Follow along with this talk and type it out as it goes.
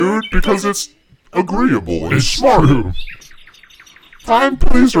weird because it's agreeable and It's smart. true. Fine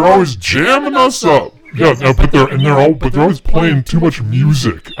police are always jamming us up. Yeah, no, but they're always playing too much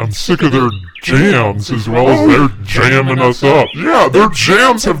music. I'm sick of their jams as well as they're jamming us up. Yeah, their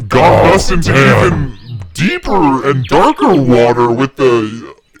jams have gotten us into even deeper and darker water with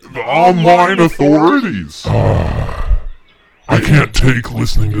the online authorities. I can't take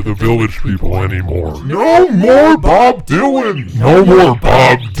listening to the Village People anymore. No more Bob Dylan. No more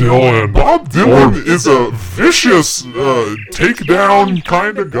Bob Dylan. Bob Dylan is a vicious, takedown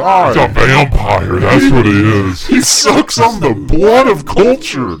kind of guy. He's a vampire, that's what he is. He sucks on the blood of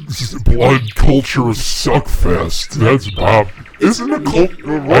culture. This is blood culture suckfest. That's Bob. Isn't it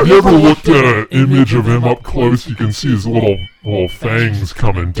Have you ever looked at an image of him up close? You can see his little fangs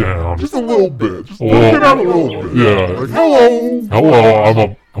coming down. Just a little bit. Just Well, look it out a little bit. Yeah. Like, hello.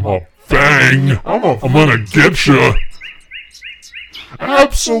 Hello, I'm a fang. I'm gonna get you.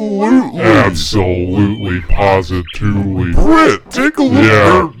 Absolutely. Absolutely, positively. Britt, take a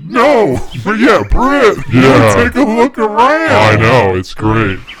look. Yeah. Yeah, Britt. Yeah. Take a look around. I know, it's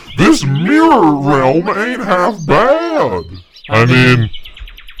great. This mirror realm ain't half bad. I mean,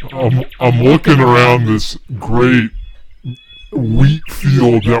 I'm looking around this great wheat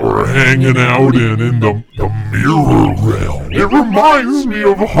field that we're hanging out in the mirror realm. It reminds me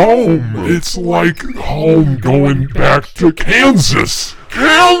of home. It's like home going back to Kansas.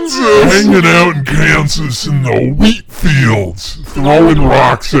 Kansas! Hanging out in Kansas in the wheat fields, throwing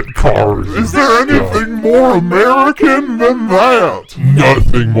rocks at cars. Is there anything more American than that?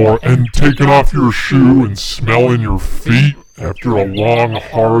 Nothing more. And taking off your shoe and smelling your feet after a long,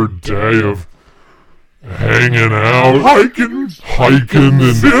 hard day of hanging out, hiking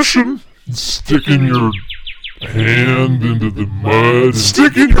and fishing, sticking your hand into the mud,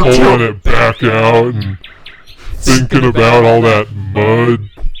 sticking your pulling it back out and thinking about all that mud.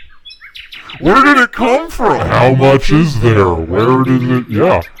 Where did it come from? How much is there? Where did it?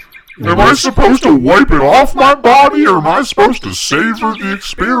 Yeah. Am I supposed to wipe it off my body, or am I supposed to savor the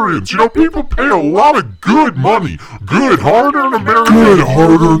experience? You know, people pay a lot of good money, good hard-earned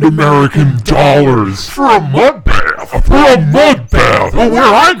American dollars for a mud bath. Well, where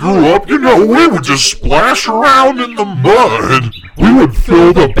I grew up, you know, we would just splash around in the mud. We would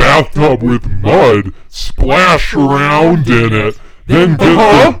fill the bathtub with mud, splash around in it, then get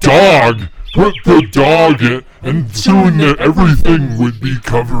the dog, put the dog in, and soon everything would be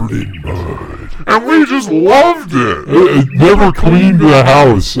covered in mud. And we just loved it. It never cleaned the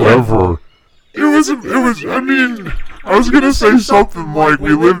house, ever. I was gonna say something like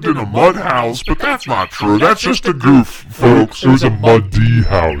we lived in a mud house, but that's not true. That's just a goof, folks. It was a muddy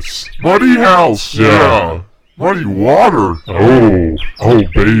house. Muddy house, yeah. Muddy water. Oh,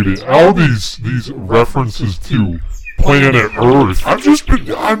 baby. All these references to planet Earth.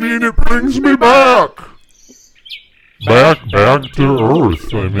 It brings me back. Back to Earth,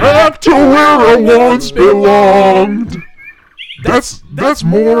 Back to where I once belonged. That's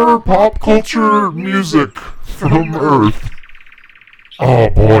more pop culture music from Earth. Oh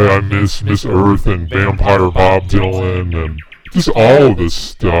boy, I miss Earth and Vampire Bob Dylan and just all of this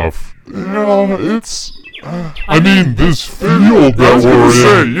stuff. Yeah, it's... this field that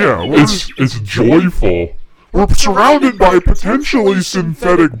we're in, it's joyful. We're surrounded by potentially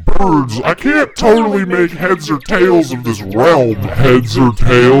synthetic birds. I can't totally make heads or tails of this realm. Heads or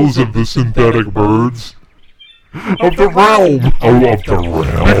tails of the synthetic birds? Of the realm. Oh, of the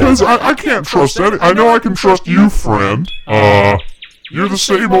realm. Because I can't trust I know I can trust you, friend. You're the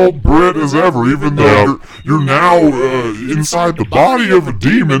same old Brit as ever, even though you're now inside the body of a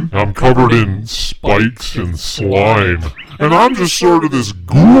demon. I'm covered in spikes and slime. And I'm just sort of this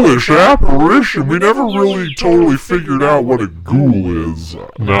ghoulish apparition. We never really totally figured out what a ghoul is.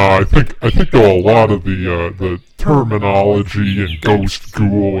 No, I think though a lot of the terminology and ghost,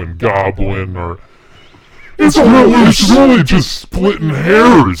 ghoul, and goblin are... It's really just splitting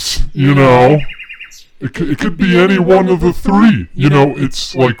hairs, you know? It could be any one of the three. You know,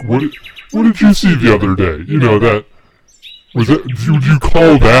 it's like, what did you see the other day? You know, would you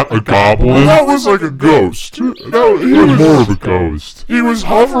call that a goblin? That was like a ghost. He was more of a ghost. He was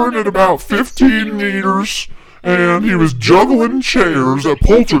hovering at about 15 meters, and he was juggling chairs at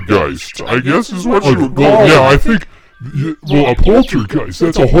Poltergeist, I guess is what you would call it. Yeah, I think... Well, a poltergeist,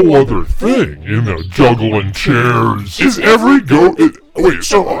 that's a whole other thing, you know, juggling chairs. Is every ghost...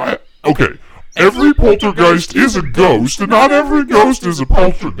 Okay, every poltergeist is a ghost, and not every ghost is a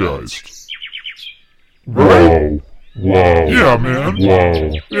poltergeist. Right? Whoa. Yeah, man.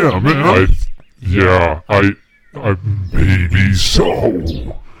 Whoa. Yeah, man. I maybe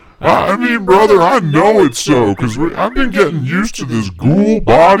so. I mean, brother, I know it's so, because I've been getting used to this ghoul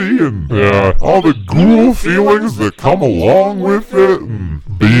body and all the ghoul feelings that come along with it. And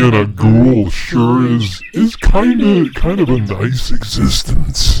being a ghoul sure is kind of a nice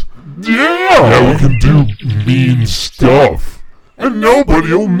existence. Yeah, we can do mean stuff. And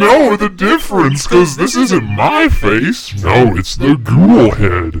nobody'll know the difference, because this isn't my face. No, it's the ghoul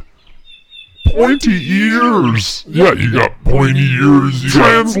head. Pointy ears. Yeah, you got pointy ears.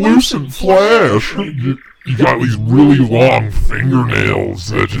 Translucent flesh. You got these really long fingernails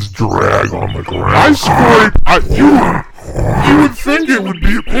that just drag on the ground. You would think it would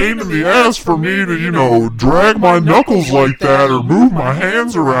be a pain in the ass for me to, drag my knuckles like that or move my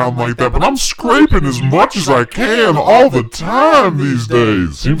hands around like that, but I'm scraping as much as I can all the time these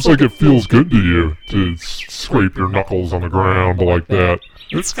days. Seems like it feels good to you to scrape your knuckles on the ground like that.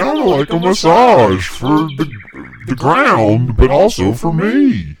 It's kind of like a massage for the ground, but also for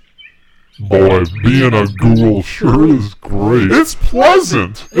me. Boy, being a ghoul sure is great. It's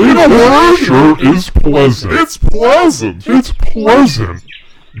pleasant. It sure is pleasant. It's pleasant. It's pleasant.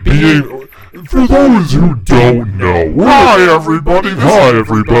 Being... For those who don't know... Hi, everybody. Hi,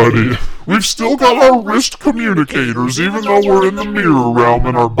 everybody. We've still got our wrist communicators, even though we're in the mirror realm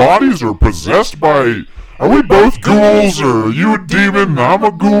and our bodies are possessed by... Are we both ghouls, or are you a demon and I'm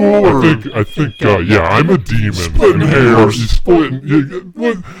a ghoul, or... I think, I'm a demon. Splitting hairs.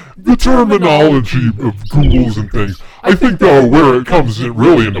 The terminology of ghouls and things. I think, though, where it comes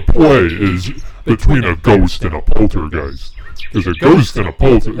really into play is between a ghost and a poltergeist. Because a ghost and a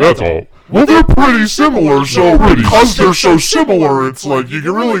poltergeist, that's all. Well, they're pretty similar, so because they're so similar, it's like you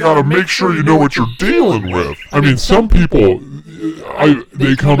really gotta make sure you know what you're dealing with. I mean, some people,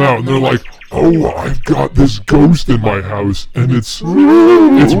 they come out and they're like, oh, I've got this ghost in my house, and it's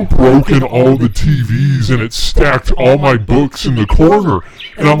broken all the TVs, and it's stacked all my books in the corner.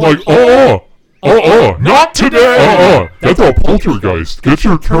 And I'm like, not today! That's a poltergeist. Get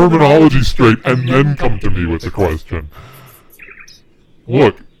your terminology straight, and then come to me with the question.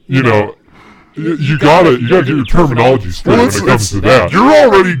 Look, you gotta get your terminology straight when it comes to that. You're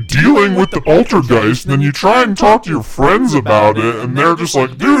already dealing with the poltergeist, and then you try and talk to your friends about it, and they're just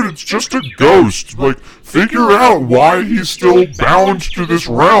like, dude, it's just a ghost. Like, figure out why he's still bound to this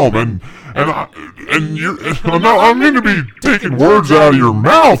realm, and I'm going to be taking words out of your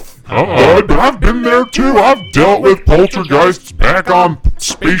mouth, bud, but I've been there too. I've dealt with poltergeists back on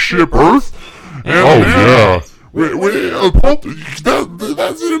Spaceship Earth. And,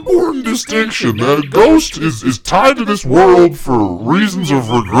 that's an important distinction. The ghost is tied to this world for reasons of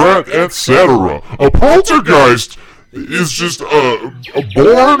regret, etc. A poltergeist is just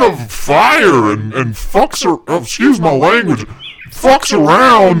born of fire and fucks excuse my language, fucks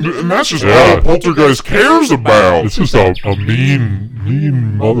around, and that's just all a poltergeist cares about. It's just a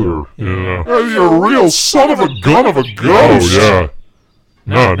mean mother. You're a real son of a gun of a ghost. Oh yeah.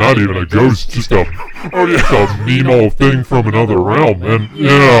 No, not even a ghost, just a mean old thing from another realm, and,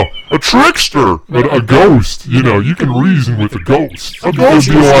 a trickster! But a ghost, you can reason with a ghost. A ghost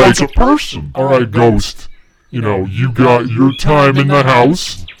is like a person. Alright, ghost, you got your time in the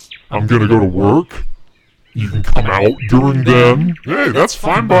house, I'm gonna go to work, you can come out during then. Hey, that's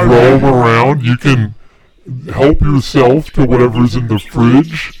fine by me. Roam around, you can help yourself to whatever's in the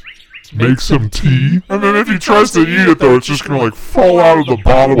fridge. Make some tea. And then if he tries to eat it, though, it's just gonna, fall out of the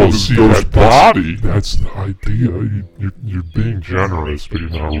bottom of his ghost body. That's the idea. You're being generous, but you're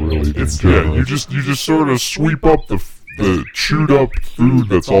not really being generous. Yeah, you just sort of sweep up the chewed up food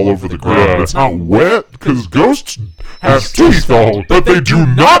that's all over the ground. It's not wet, because ghosts have teeth, but they do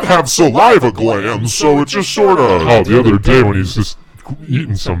not have saliva glands, so it's just sort of... Oh, the other day when he's just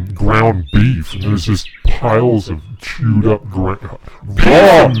eating some ground beef, and there's just piles of chewed up raw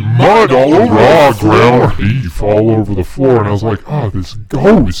mud all over raw ground beef all over the floor, and I was like, this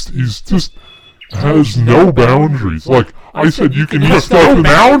ghost, he's just has no boundaries. Like I said, you can eat stuff no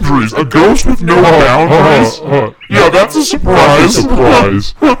boundaries. A ghost with no boundaries. Yeah, that's a surprise.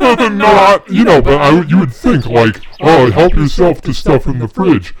 Not, but you would think help yourself to stuff in the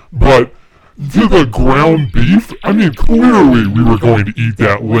fridge, but. To the ground beef? I mean, clearly we were going to eat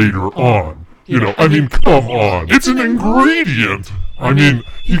that later on. Come on. It's an ingredient. I mean,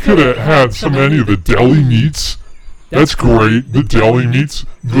 he could have had any of the deli meats. That's great. The deli meats.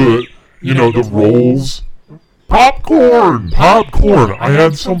 The rolls. Popcorn. I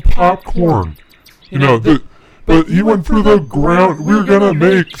had some popcorn. But he went through the ground. We were gonna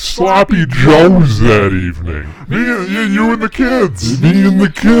make sloppy joes that evening. You and the kids. Me and the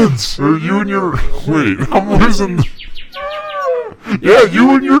kids. Or you and your... Wait, I'm losing... Yeah,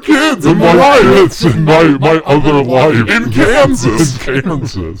 you and your kids And and my wife kids and my other life. in Kansas. In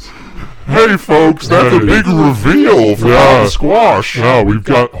Kansas. Hey, folks, that's a Hey. big reveal for Hot Squash. Yeah, we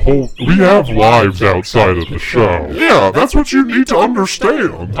have lives outside of the show. Yeah, that's what you need to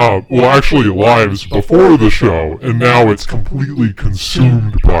understand. Well, actually, lives before the show, and now it's completely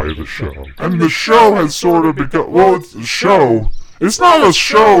consumed by the show. And the show has sort of become, well, it's a show. It's not a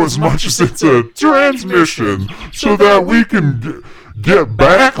show as much as it's a transmission so that we can get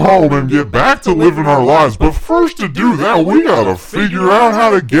back home and get back to living our lives. But first to do that, we gotta figure out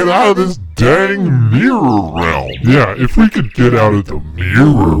how to get out of this dang mirror realm. Yeah, if we could get out of the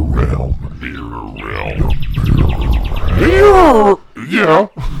mirror realm, Mirror! Yeah.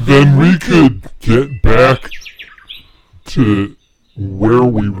 then we could get back to where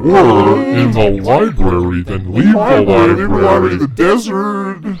we were in the library, then leave the library, the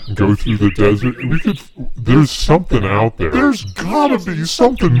desert. go through the desert. There's something out there. There's gotta be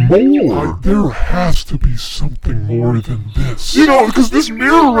something more. There has to be something more than this. You know, because this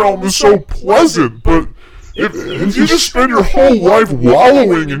mirror realm is so pleasant, but if you just spend your whole life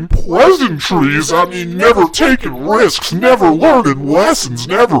wallowing in pleasantries, I mean, never taking risks, never learning lessons,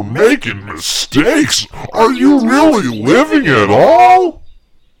 never making mistakes, are you really living at all?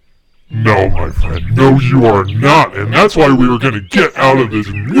 No, my friend, no, you are not, and that's why we were gonna get out of this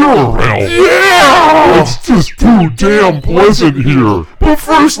mirror realm. Yeah! It's just too damn pleasant here. But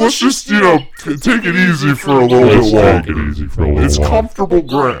first, let's just, take it easy for a little Let's bit longer. take it easy for a little It's while. comfortable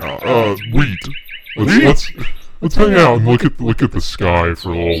wheat. Let's hang out and look at the sky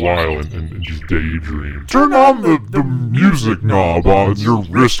for a little while and just daydream. Turn on the music knob on your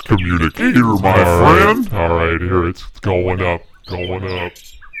wrist communicator, my friend. All right, here it's going up, going up,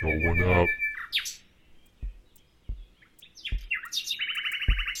 going up.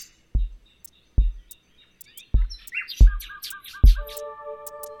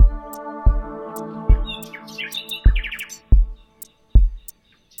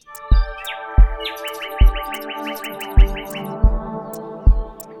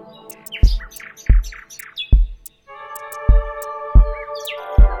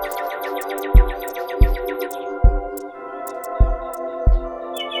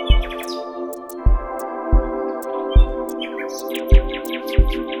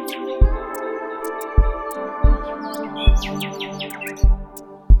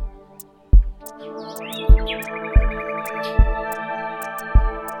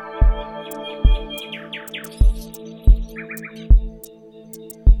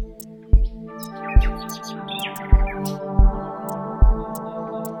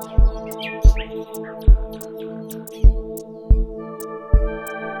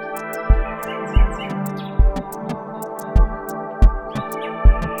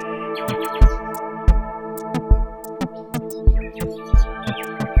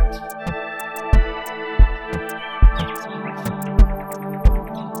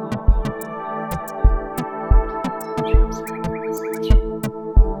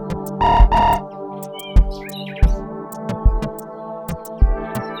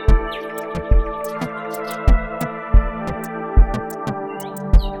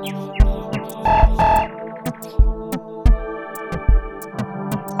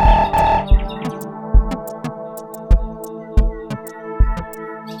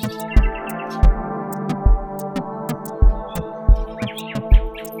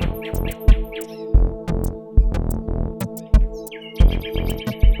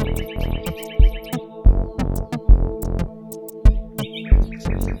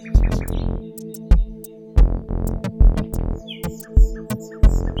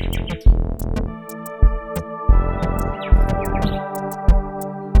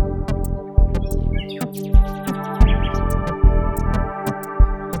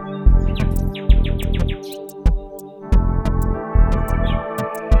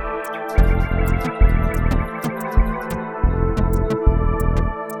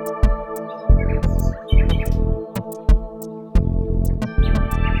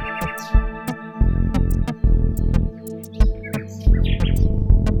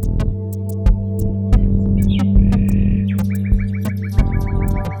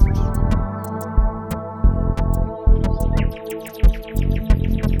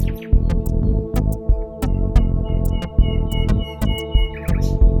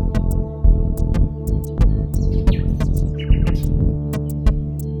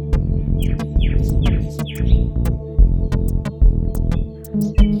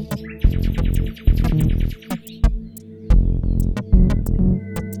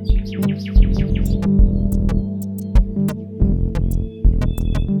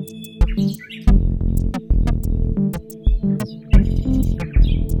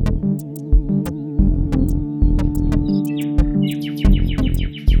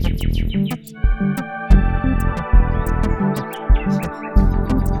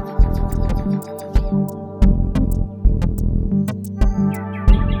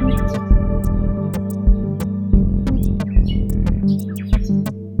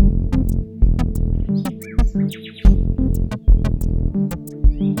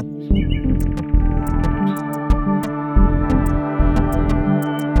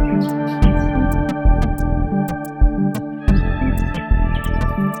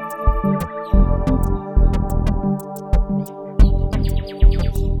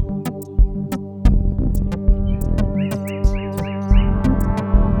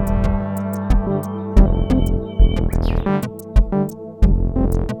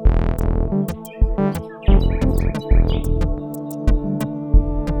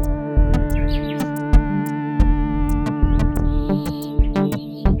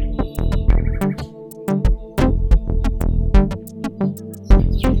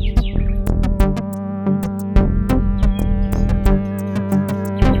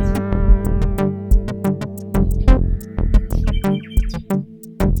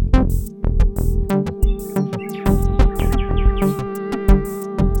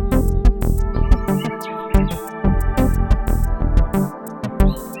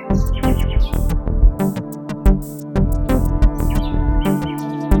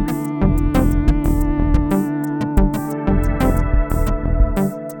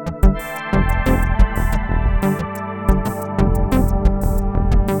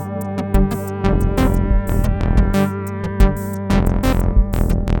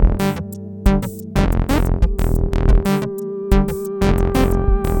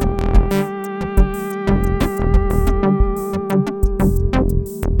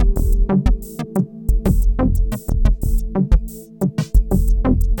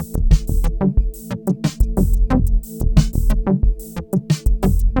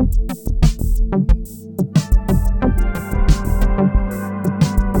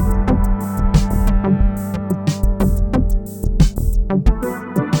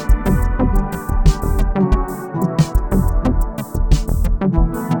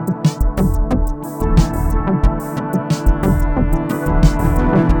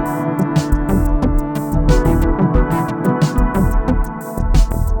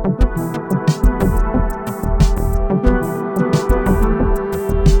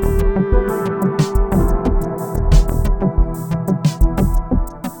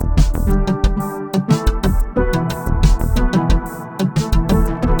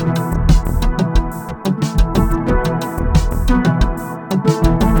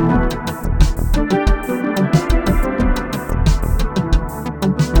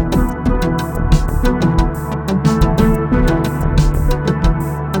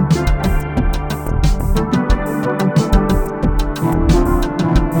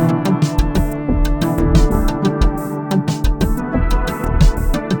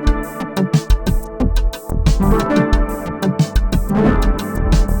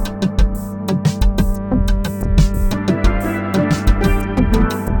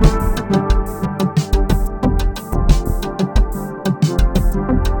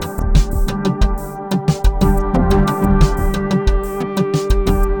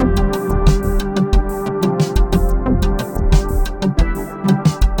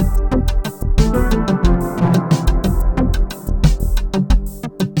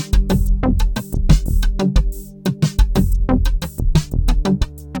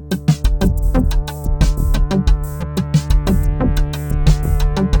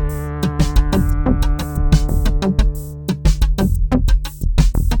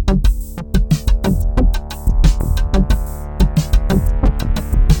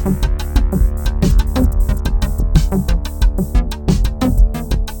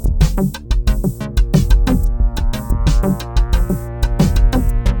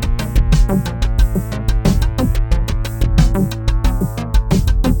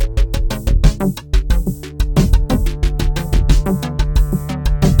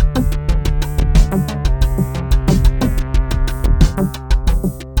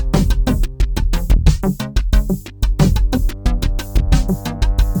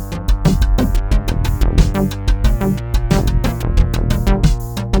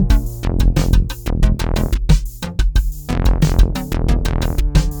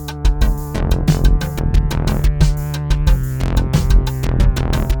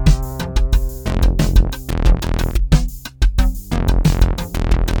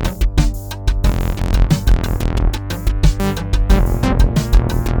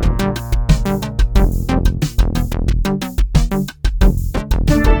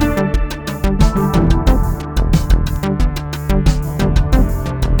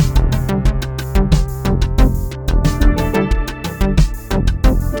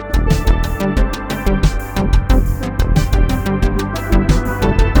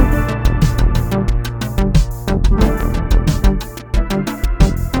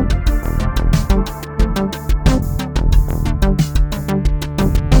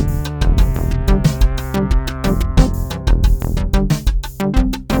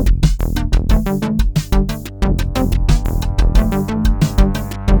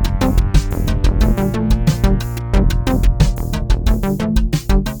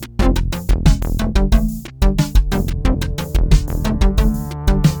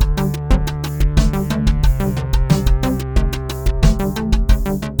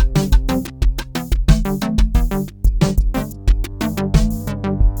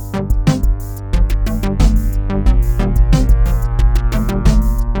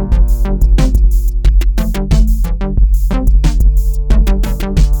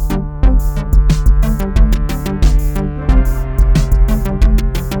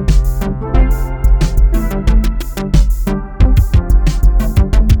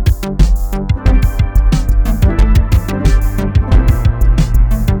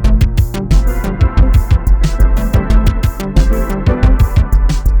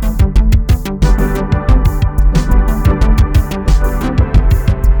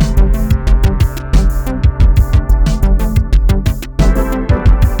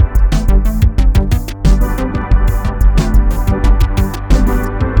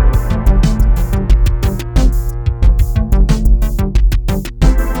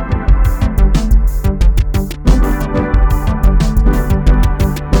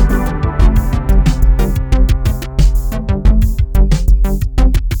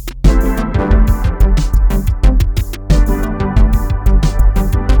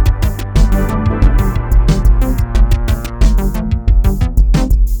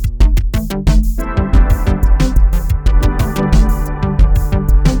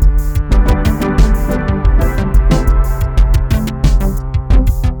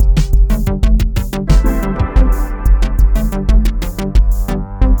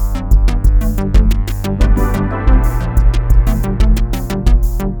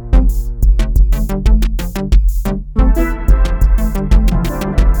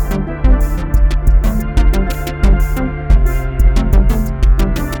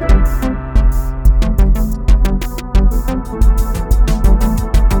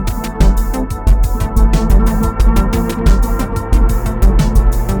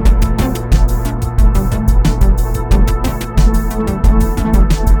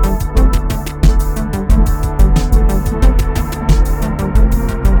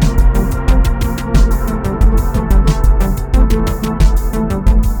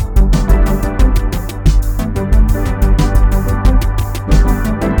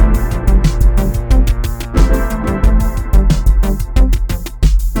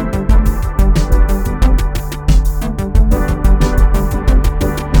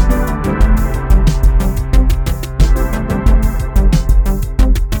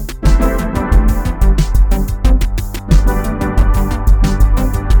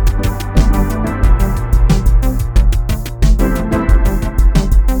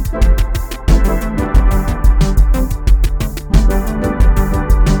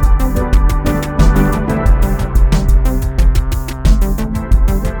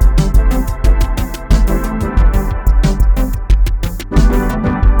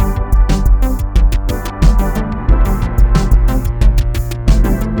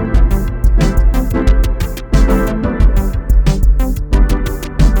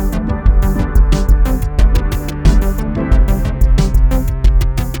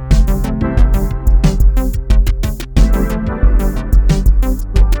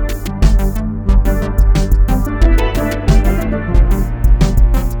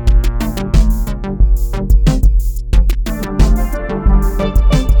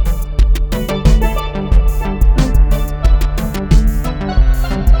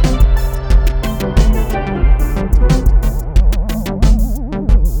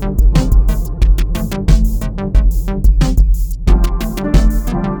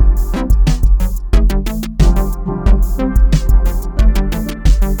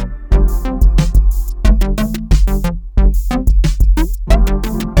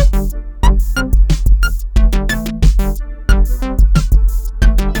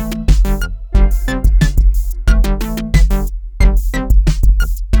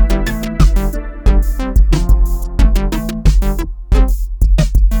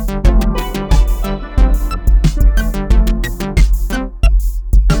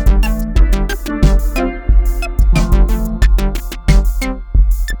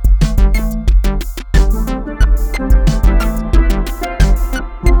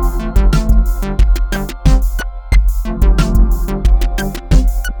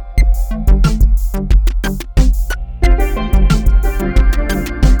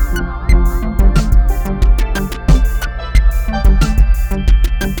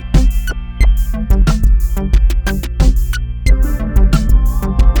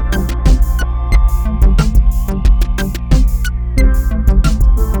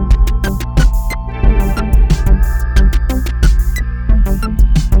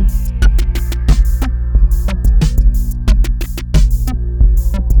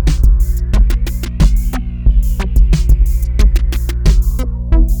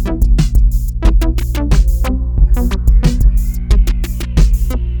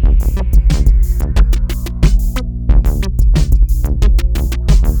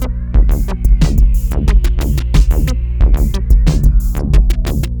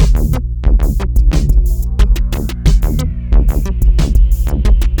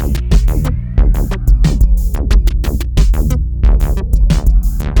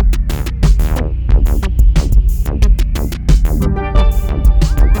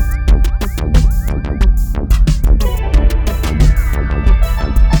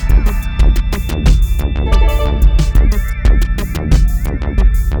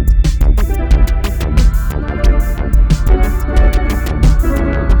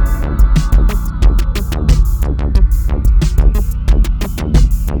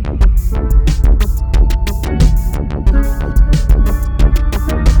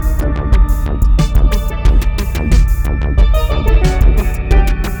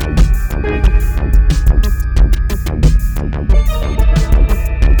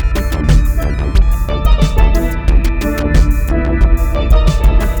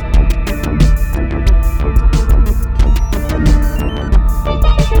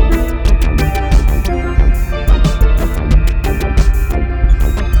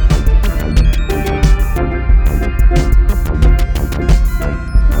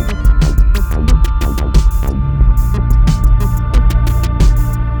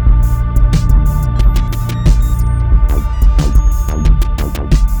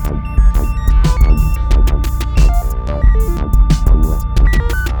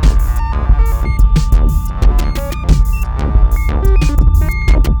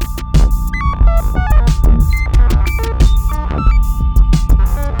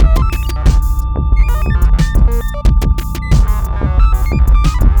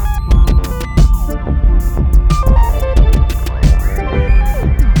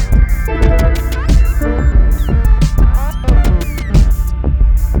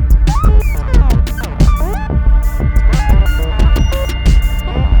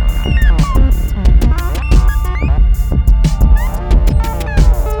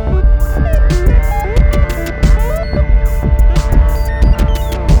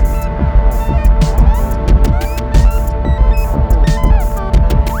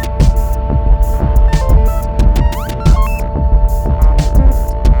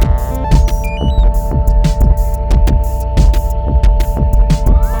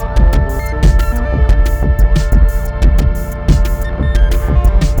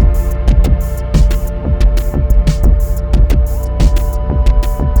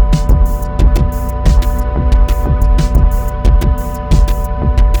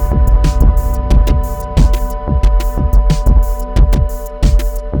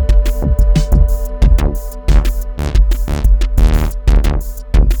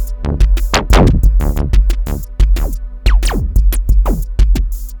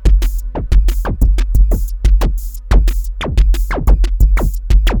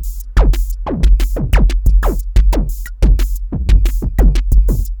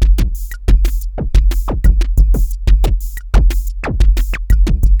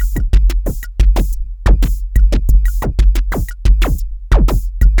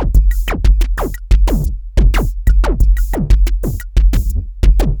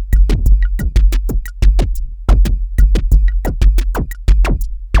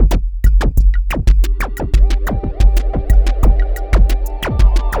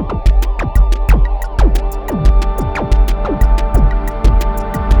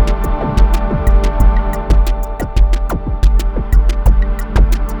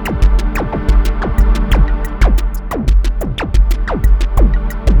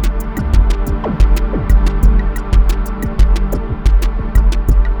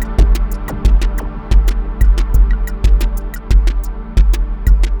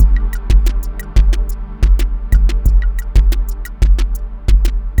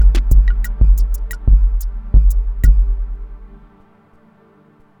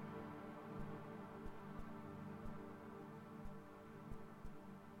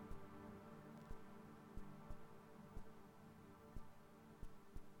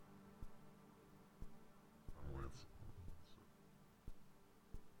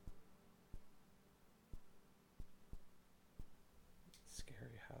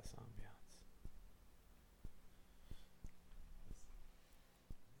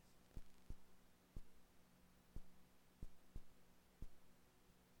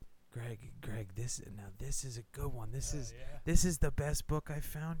 like, this is a good one. This is the best book I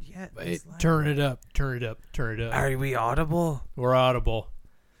found yet. Wait, turn it up. Are we audible? We're audible.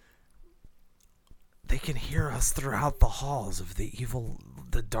 They can hear us throughout the halls of the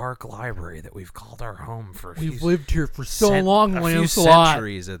dark library that we've called our home for. We've lived here for so long, Lancelot.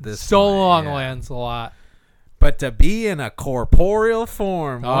 Centuries at this so point, long, yeah. Lancelot. But to be in a corporeal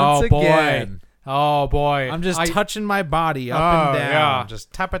form once again. Oh boy! I'm just touching my body up and down. Yeah.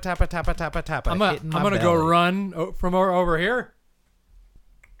 Just tappa. I'm gonna go run from over here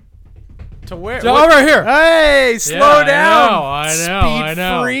to where? to over here. Hey, slow down! I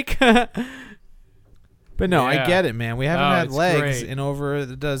know. Speed freak. But no, I Yeah. get it, man. We haven't had it's legs great. in over a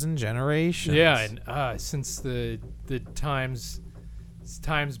dozen generations. Yeah, and since the times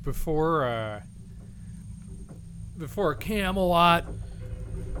before Camelot,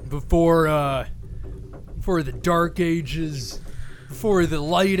 before the Dark Ages, before the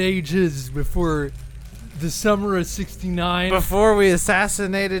Light Ages, before the summer of '69. Before we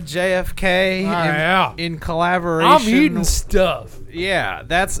assassinated JFK in collaboration. I'm eating stuff. Yeah,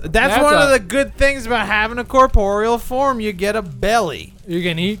 that's one of the good things about having a corporeal form. You get a belly. You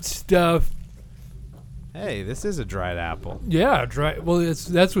can eat stuff. Hey, this is a dried apple. Yeah, dry. Well,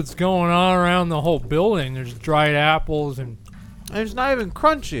 that's what's going on around the whole building. There's dried apples and it's not even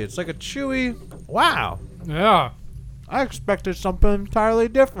crunchy. It's like a chewy. Wow. yeah. I expected something entirely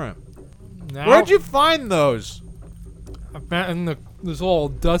different. Now, Where'd you find those? I found in this little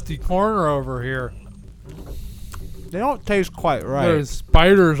dusty corner over here. They don't taste quite right. There's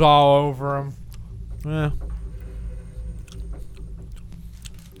spiders all over them.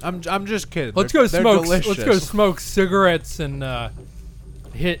 I'm just kidding. Let's They're go smoke. delicious. Let's go smoke cigarettes and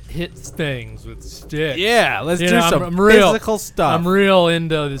hit things with sticks. Yeah, let's You do know, some I'm real- physical stuff. I'm real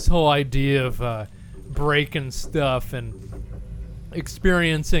into this whole idea of breaking stuff and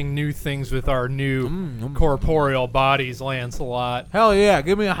experiencing new things with our new corporeal bodies, Lancelot. Hell yeah!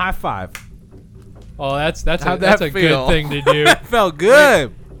 Give me a high five. Oh, that's How'd that's that a feel? good thing to do. That felt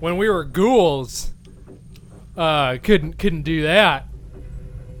good. When we were ghouls, couldn't do that.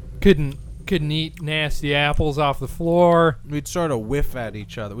 Couldn't eat nasty apples off the floor. We'd sort of whiff at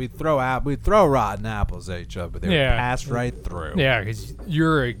each other. We'd throw rotten apples at each other, but they would Yeah. pass right through. Yeah, because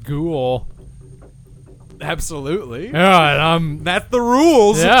you're a ghoul. Absolutely. Yeah, and That's the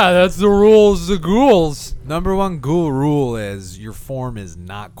rules. yeah, that's the rules of ghouls. Number one ghoul rule is your form is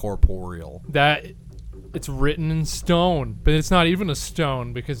not corporeal. That it's written in stone, but it's not even a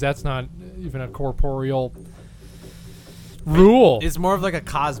stone because that's not even a corporeal rule. It's more of like a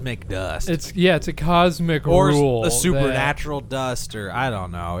cosmic dust. It's a cosmic or rule. a supernatural dust, or I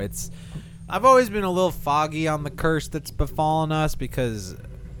don't know. I've always been a little foggy on the curse that's befallen us because,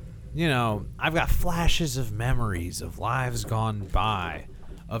 you know, I've got flashes of memories of lives gone by,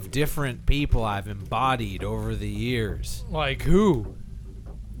 of different people I've embodied over the years. Like who?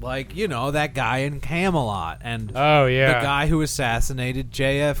 Like, you know, that guy in Camelot and Oh yeah, the guy who assassinated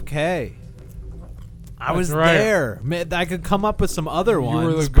JFK. I was right. there. I could come up with some other ones,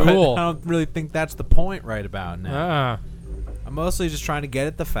 were the but ghoul. I don't really think that's the point right about now. Ah. I'm mostly just trying to get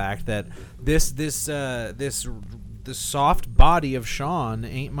at the fact that the soft body of Sean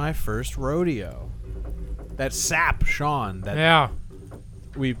ain't my first rodeo. That sap Sean. That Yeah.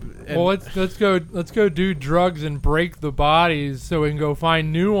 we. Well, let's go do drugs and break the bodies so we can go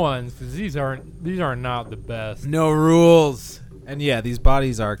find new ones because these are not the best. no rules. And yeah, these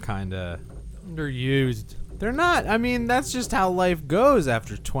bodies are kind of. They're used. They're not. I mean, that's just how life goes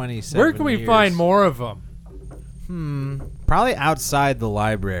after 27 Where can we years. find more of them? Probably outside the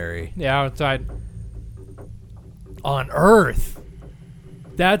library. Yeah, outside. On Earth.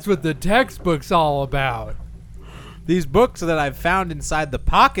 That's what the textbook's all about. These books that I've found inside the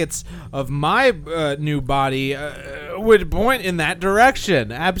pockets of my new body would point in that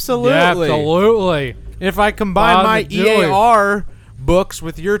direction. Absolutely. Yeah, absolutely. If I combine my Positively. EAR books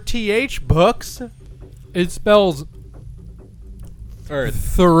with your TH books, It spells or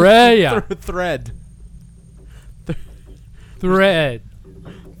Threya. thread. Thread.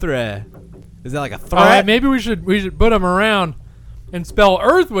 Thread. Is that like a thread? All right, maybe we should put them around and spell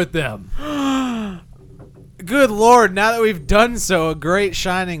Earth with them. Good Lord, now that we've done so, a great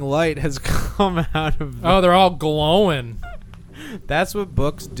shining light has come out of Oh, they're all glowing. That's what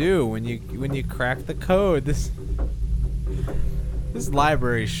books do when you crack the code. This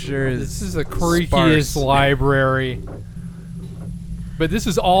library sure is. This is the creakiest library. But this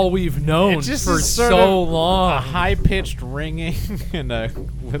is all we've known It just for is sort so of long. A high-pitched ringing and a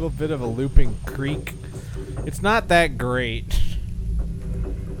little bit of a looping creak. It's not that great.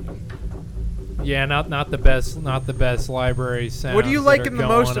 Yeah, not the best library sounds. What are you that are liking the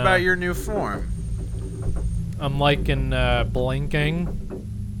most going about on. your new form? I'm liking blinking,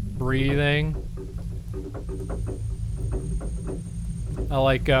 breathing. I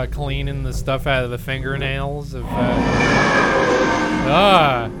like cleaning the stuff out of the fingernails.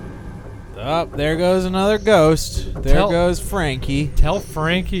 Oh, there goes another ghost. There Tell- goes Frankie. Tell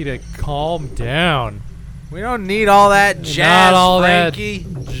Frankie to calm down. We don't need all that jazz, Not all Frankie.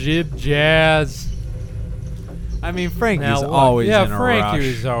 that jib jazz. I mean, Frankie's Now, what? always yeah, in a Frankie rush.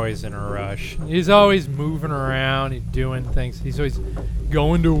 is always in a rush. He's always moving around. He's doing things. He's always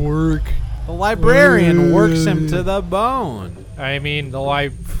going to work. The librarian works him to the bone. I mean, the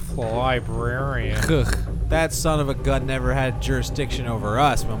librarian. Ugh, that son of a gun never had jurisdiction over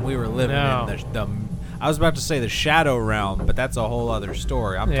us when we were living No. in the I was about to say the shadow realm, but that's a whole other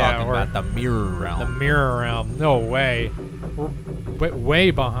story. I'm Yeah, talking or about the mirror realm. The mirror realm. No way. We're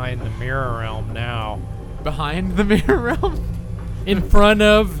way behind the mirror realm now. Behind the mirror realm? In front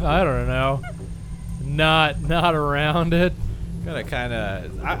of, I don't know. Not around it. Gotta kind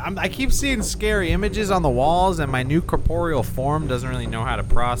of. I keep seeing scary images on the walls, and my new corporeal form doesn't really know how to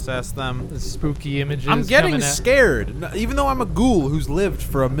process them. The spooky images. I'm getting coming out. scared, even though I'm a ghoul who's lived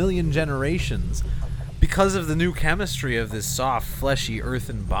for 1,000,000 generations. Because of the new chemistry of this soft, fleshy,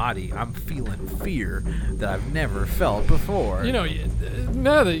 earthen body, I'm feeling fear that I've never felt before. You know,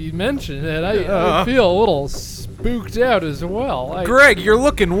 now that you mention it, I feel a little spooked out as well. Greg, you're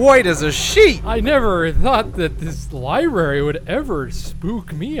looking white as a sheet. I never thought that this library would ever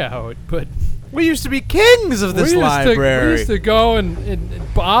spook me out, but We used to be kings of this we library. used to go and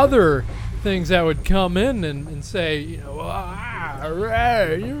bother things that would come in and say, you know, you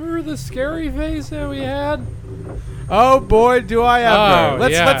remember the scary face that we had? Oh boy, do I ever! Oh,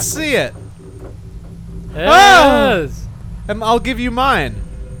 yeah. Let's see it, Yes. and I'll give you mine.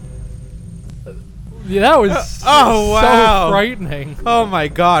 Yeah, that was oh, wow. so frightening. Oh my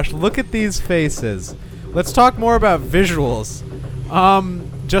gosh, look at these faces. Let's talk more about visuals.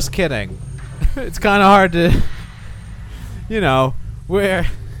 Just kidding. It's kind of hard to, you know, we're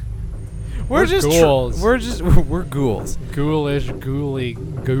just ghouls. we're ghouls. Ghoulish,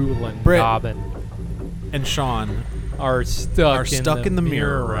 ghouly, ghoul, and Britt. goblin And Sean, are stuck in the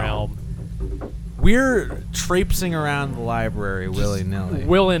mirror realm. we're traipsing around the library willy-nilly.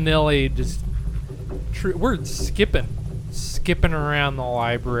 Willy-nilly, just we're skipping around the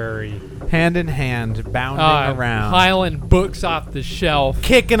library, Hand in hand, bounding around. piling books off the shelf.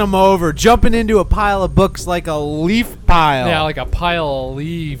 Kicking them over, jumping into a pile of books like a leaf pile. Yeah, like a pile of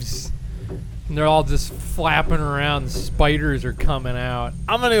leaves. And they're all just flapping around. Spiders are coming out.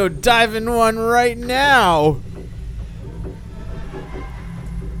 I'm gonna go dive in one right now.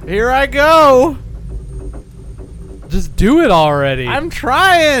 Here I go. Just do it already. I'm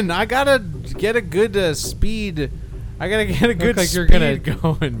trying. I gotta get a good speed. I gotta get a good like you're speed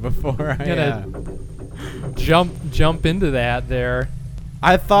gonna- going before I. gonna jump into that there.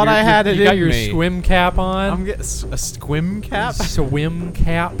 I thought I had it You got in your me. swim cap on. I'm getting a squim cap. Swim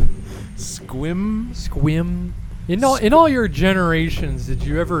cap. Squim. Squim. In all your generations, did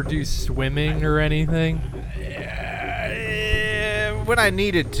you ever do swimming or anything? When I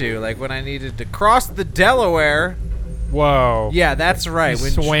needed to, like when I needed to cross the Delaware. Whoa. Yeah, that's right. You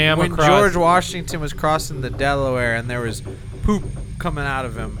When swam when across- George Washington was crossing the Delaware and there was poop coming out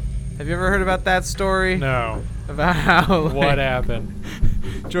of him. Have you ever heard about that story? No. About how What happened?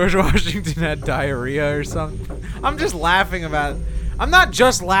 George Washington had diarrhea or something. I'm just laughing about. I'm not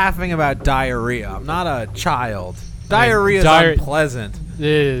just laughing about diarrhea. I'm not a child. Diarrhea is unpleasant. It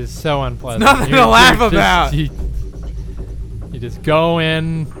is so unpleasant. Nothing to laugh about. You just go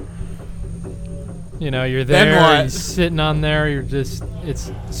in. You know, you're Then there. what? You're sitting on there.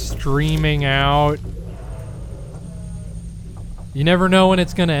 It's streaming out. You never know when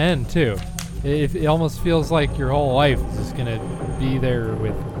it's gonna end, too. It almost feels like your whole life is just gonna be there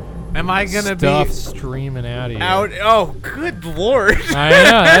with Am I gonna stuff be streaming out of you. out? Oh, good lord! I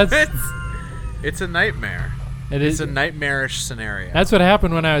know, it's a nightmare. It It's is. a nightmarish scenario. That's what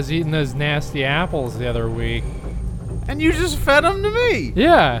happened when I was eating those nasty apples the other week. And you just fed them to me.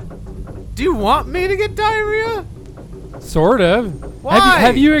 Yeah, Do you want me to get diarrhea? sort of. Why?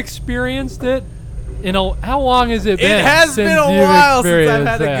 Have you experienced it? How long has it been? It has since been a you've while since I've experienced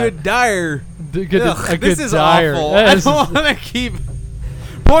had a that? good dire. Ugh, a good this is dire. awful. That I is- don't want to keep.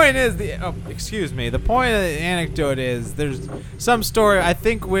 Point is excuse me. The point of the anecdote is there's some story. I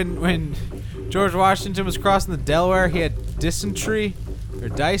think when George Washington was crossing the Delaware, he had dysentery or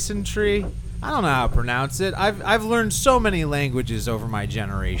dysentery. I don't know how to pronounce it. I've learned so many languages over my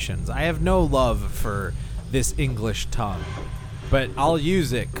generations. I have no love for this English tongue. but I'll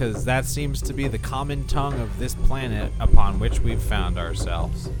use it because that seems to be the common tongue of this planet upon which we've found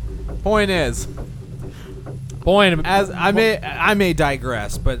ourselves. Point is, as I may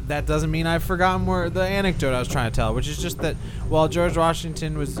digress, but that doesn't mean I've forgotten where the anecdote I was trying to tell, which is just that while George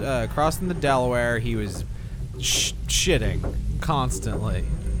Washington was crossing the Delaware, he was shitting constantly,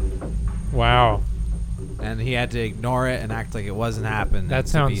 Wow. and he had to ignore it and act like it wasn't happening. That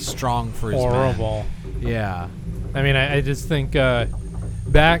to sounds be strong for his men. horrible. Yeah. I mean, I just think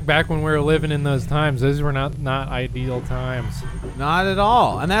back when we were living in those times, those were not ideal times. Not at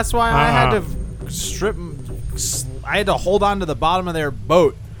all, and that's why I had to I had to hold on to the bottom of their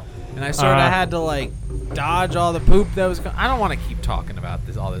boat, and I sort of had to like dodge all the poop that was. I don't want to keep talking about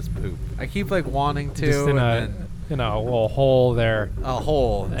all this poop. I keep like wanting to. Just in a little hole there. A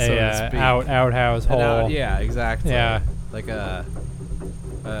hole, so to speak. Outhouse hole. Yeah, exactly. Yeah. Like a.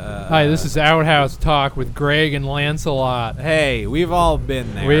 Hi, this is Outhouse Talk with Greg and Lancelot. Hey, we've all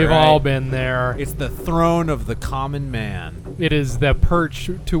been there. We've right? all been there. It's the throne of the common man. It is the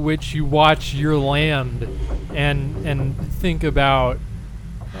perch to which you watch your land and think about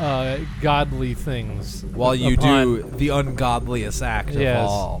godly things. While you do the ungodliest act Yes. of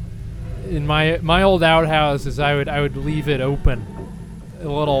all. In my old outhouses, I would leave it open, a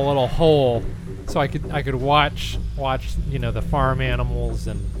little hole, so I could watch the farm animals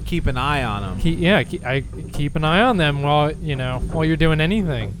and Keep an eye on them. I keep an eye on them while you're doing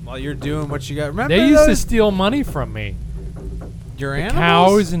anything. While you're doing what you got. Remember They used to those- steal money from me. your The animals?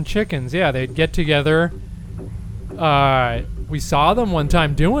 cows and chickens. Yeah, they'd get together. We saw them one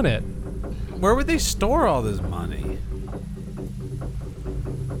time doing it. Where would they store all this money?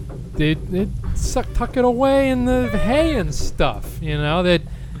 They'd tuck it away in the hay and stuff.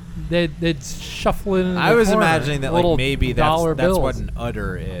 They'd shuffle it in. I the was corner. imagining that Little like maybe dollar that's what bills. an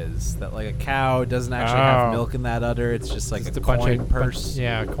udder is. That like a cow doesn't actually have Oh. milk in that udder. It's just like Just a bunch coin of purse.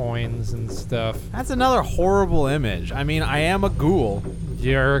 Yeah, coins and stuff. That's another horrible image. I mean, I am a ghoul.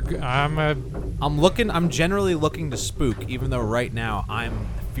 I'm generally looking to spook, even though right now I'm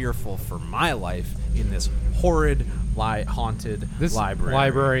fearful for my life in this horrid, haunted This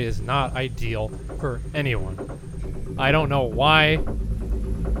library. is not ideal for anyone. I don't know why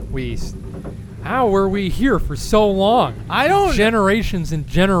how were we here for so long? I don't. Generations and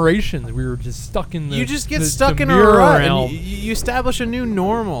generations, we were just stuck in the. You just get the stuck in a mirror rut, realm. and you establish a new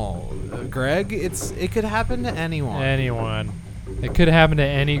normal, Greg. It could happen to anyone. Anyone. It could happen to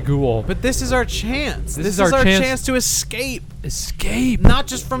any ghoul. But this is our chance. This This is is our our chance- chance to escape. Escape Not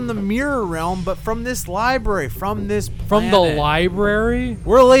just from the mirror realm, but from this library, from this from the planet. library.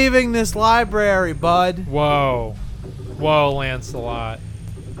 We're leaving this library, bud. Whoa, Lancelot.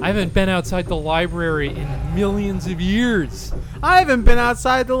 I haven't been outside the library in millions of years. I haven't been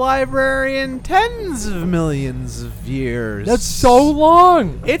outside the library in tens of millions of years. That's so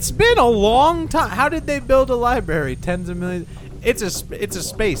long. It's been a long time. How did they build a library? Tens of millions. It's a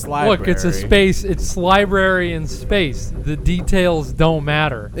space library. Look, it's a space. It's library in space. The details don't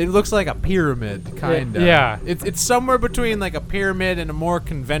matter. It looks like a pyramid, kind of. Yeah. It's somewhere between like a pyramid and a more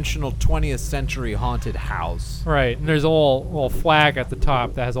conventional 20th century haunted house. Right, and there's a little flag at the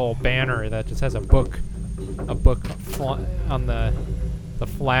top that has a little banner that just has a book on the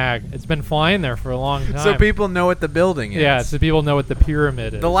flag. It's been flying there for a long time. So people know what the building is. Yeah, so people know what the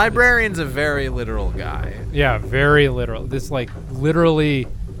pyramid is. The librarian's a very literal guy. Yeah, very literal. This literally,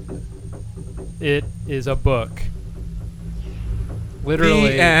 it is a book.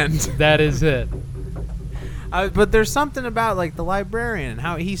 Literally, The end. That is it. But there's something about like the librarian and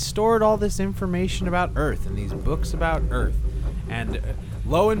how he stored all this information about Earth and these books about Earth, and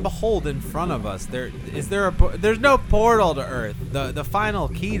lo and behold, in front of us, there's no portal to Earth. The final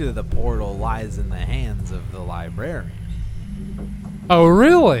key to the portal lies in the hands of the librarian. Oh,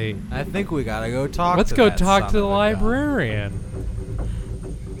 really? I think we gotta go talk. Let's to go that talk son to the of a gun. librarian.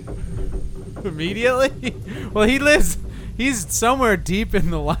 Immediately. Well, he's somewhere deep in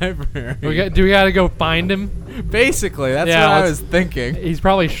the library. Do we got to go find him? Basically, that's Yeah, what I let's- was thinking. He's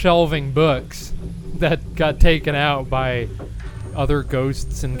probably shelving books that got taken out by other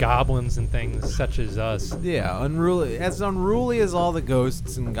ghosts and goblins and things such as us. Yeah, unruly as all the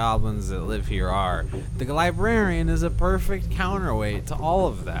ghosts and goblins that live here are, the librarian is a perfect counterweight to all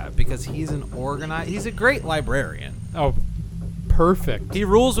of that because he's a great librarian. Oh, perfect. He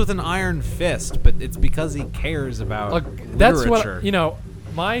rules with an iron fist, but it's because he cares about Look, that's literature. what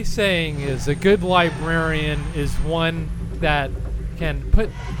my saying is: a good librarian is one that can put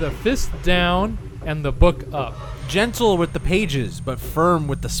the fist down and the book up. Gentle with the pages, but firm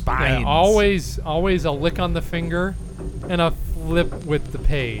with the spines. Yeah, always a lick on the finger and a flip with the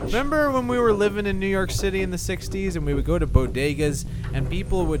page. Remember when we were living in New York City in the 60s and we would go to bodegas and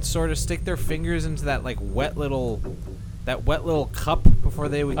people would sort of stick their fingers into that like wet little cup before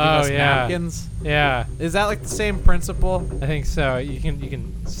they would give us napkins? Yeah. Is that like the same principle? I think so. You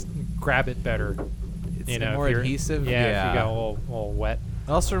can grab it better. It's If more you're- adhesive? Yeah, if you got a little wet.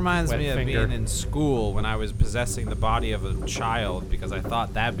 It also reminds Wet me of finger. being in school when I was possessing the body of a child because I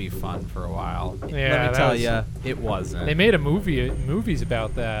thought that'd be fun for a while. Yeah, Let that me tell was- you, it wasn't. They made movies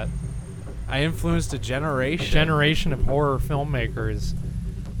about that. I influenced a generation. Generation of horror filmmakers.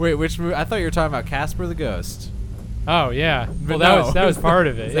 Wait, which movie? I thought you were talking about Casper the Ghost. Oh yeah. But Well, that no. was part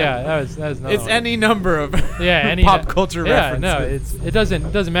of it. Is that- Yeah, that was another It's one. any number of any pop culture yeah, references. no, it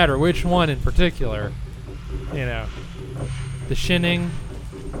doesn't matter which one in particular. You know, The Shining.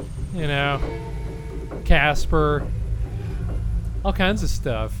 You know, Casper. All kinds of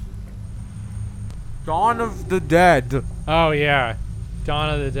stuff. Dawn of the Dead. Oh yeah,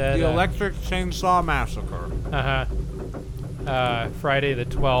 Dawn of the Dead. The Electric Chainsaw Massacre. Friday the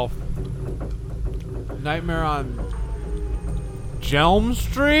 12th. Nightmare on Jelm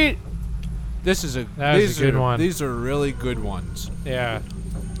Street. This is That was a good one. These are really good ones. Yeah.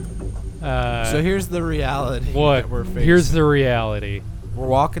 So here's the reality What? that we're facing. Here's the reality. We're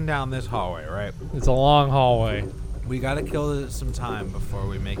walking down this hallway, right? It's a long hallway. We gotta kill some time before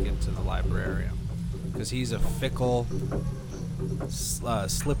we make it to the librarian, because he's a fickle,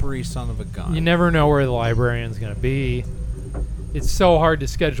 slippery son of a gun. You never know where the librarian's going to be. It's so hard to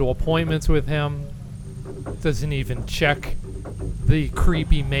schedule appointments with him. Doesn't even check the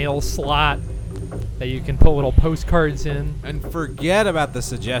creepy mail slot that you can put little postcards in. And forget about the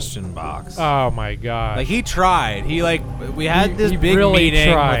suggestion box. Oh my god. Like he tried. We had this he big really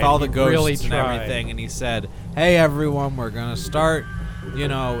meeting tried. with all the He ghosts really and tried. everything, and he said, "Hey everyone, we're gonna start. You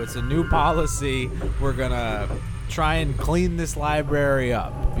know, it's a new policy. We're gonna try and clean this library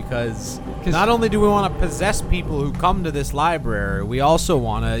up because 'Cause- not only do we want to possess people who come to this library, we also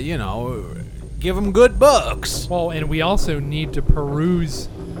want to, you know, give them good books." Well, and we also need to peruse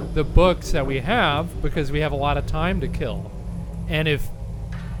the books that we have because we have a lot of time to kill. And if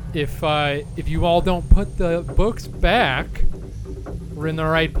you all don't put the books back or in the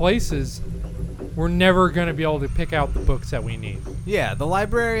right places, we're never going to be able to pick out the books that we need. Yeah, the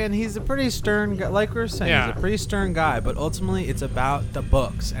librarian, he's a pretty stern guy. Like we were saying, Yeah. he's a pretty stern guy, but ultimately it's about the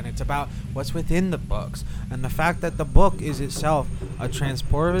books, and it's about what's within the books. And the fact that the book is itself a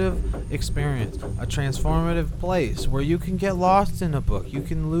transportative experience, a transformative place where you can get lost in a book. You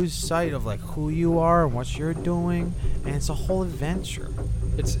can lose sight of like who you are and what you're doing, and it's a whole adventure.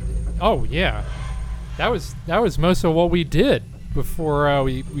 Oh yeah, that was most of what we did before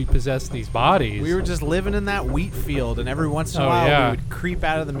we possessed these bodies. We were just living in that wheat field, and every once in a Oh, while yeah. we would creep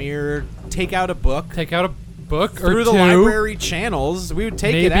out of the mirror, take out a book. take out a book Through or the two, library channels, we would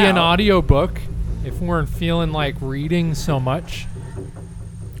take maybe it out. an audio book if we weren't feeling like reading so much.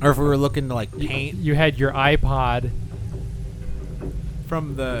 Or if we were looking to like paint You had your iPod.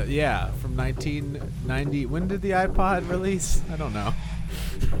 from 1990. When did the iPod release? I don't know.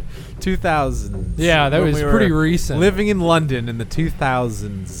 2000s. Yeah, that when was we pretty were recent. Living in London in the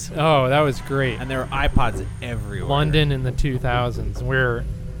 2000s, Oh, that was great. and there were iPods everywhere. London in the 2000s, where,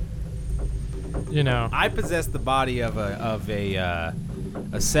 you know, I possessed the body of a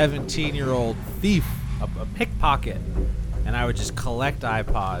 17-year-old thief, a pickpocket, and I would just collect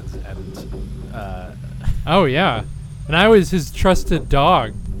iPods and. oh yeah, and I was his trusted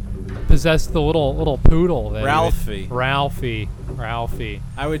dog, possessed the little poodle that Ralphie. Ralphie.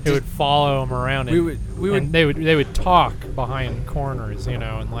 I would It just would follow him around. We and- would- and they would talk behind corners, you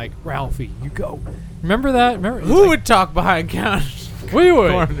know, and like, Ralphie, you go. Remember that? Remember it was who like- would talk behind counters? we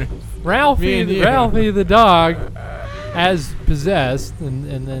would corners? Ralphie, Me and you. Ralphie the dog, as possessed, and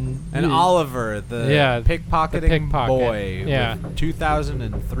then And you- Oliver, the Yeah, pickpocketing the pickpocket. boy, Yeah. with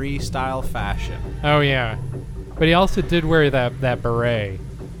 2003 style fashion. Oh yeah, but he also did wear that beret.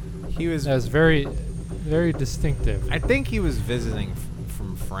 He was. That was very, very distinctive. I think he was visiting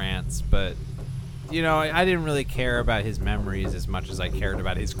from France, but you know, I didn't really care about his memories as much as I cared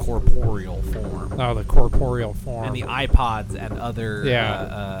about his corporeal form Oh, the corporeal form. and the iPods and other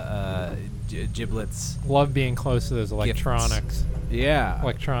Yeah. giblets. Love being close to those electronics, Yeah,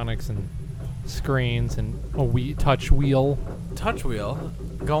 and screens and a touch wheel. touch wheel.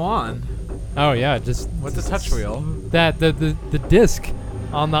 Go on. Oh yeah, just What's a touch wheel? that the disc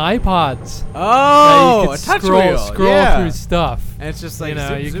on the iPods. Oh, that you a could touch scroll wheel. scroll yeah. through stuff. And it's just like You know,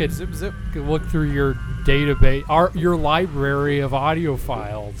 zip, you zip, could- zip, zip. You could look through your database, your library of audio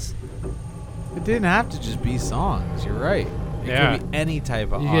files. It didn't have to just be songs. You're right. It Yeah. could be any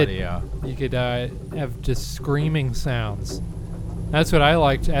type of You could- audio. You could have just screaming sounds. That's what I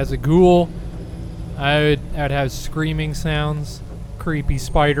liked. As a ghoul, I'd have screaming sounds, creepy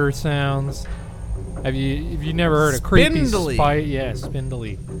spider sounds. Have you never heard of creepy Spindly. spider? Yeah,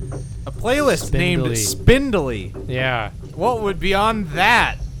 spindly. A playlist named Spindly. Spindly. Yeah. What would be on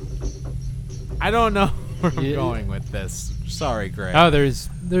that? I don't know where I'm Yeah. going with this. Sorry, Greg. Oh, there's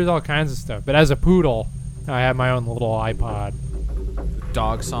all kinds of stuff. But as a poodle, I had my own little iPod.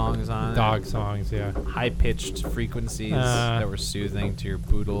 Dog songs on Dog songs, yeah. it. High-pitched frequencies Uh, that were soothing to your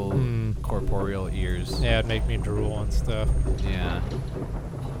poodle corporeal ears. Yeah, it'd make me drool and stuff. Yeah.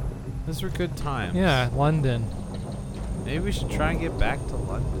 Those were good times. Yeah, London. Maybe we should try and get back to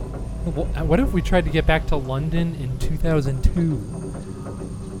London. What if we tried to get back to London in 2002?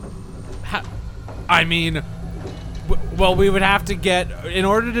 I mean, well, we would have to in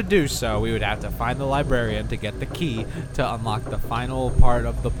order to do so, we would have to find the librarian to get the key to unlock the final part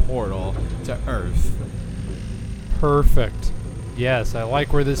of the portal to Earth. Perfect. Yes, I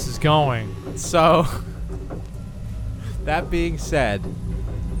like where this is going. So, that being said,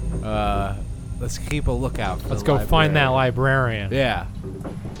 let's keep a lookout for Let's the go find that librarian. librarian. Yeah.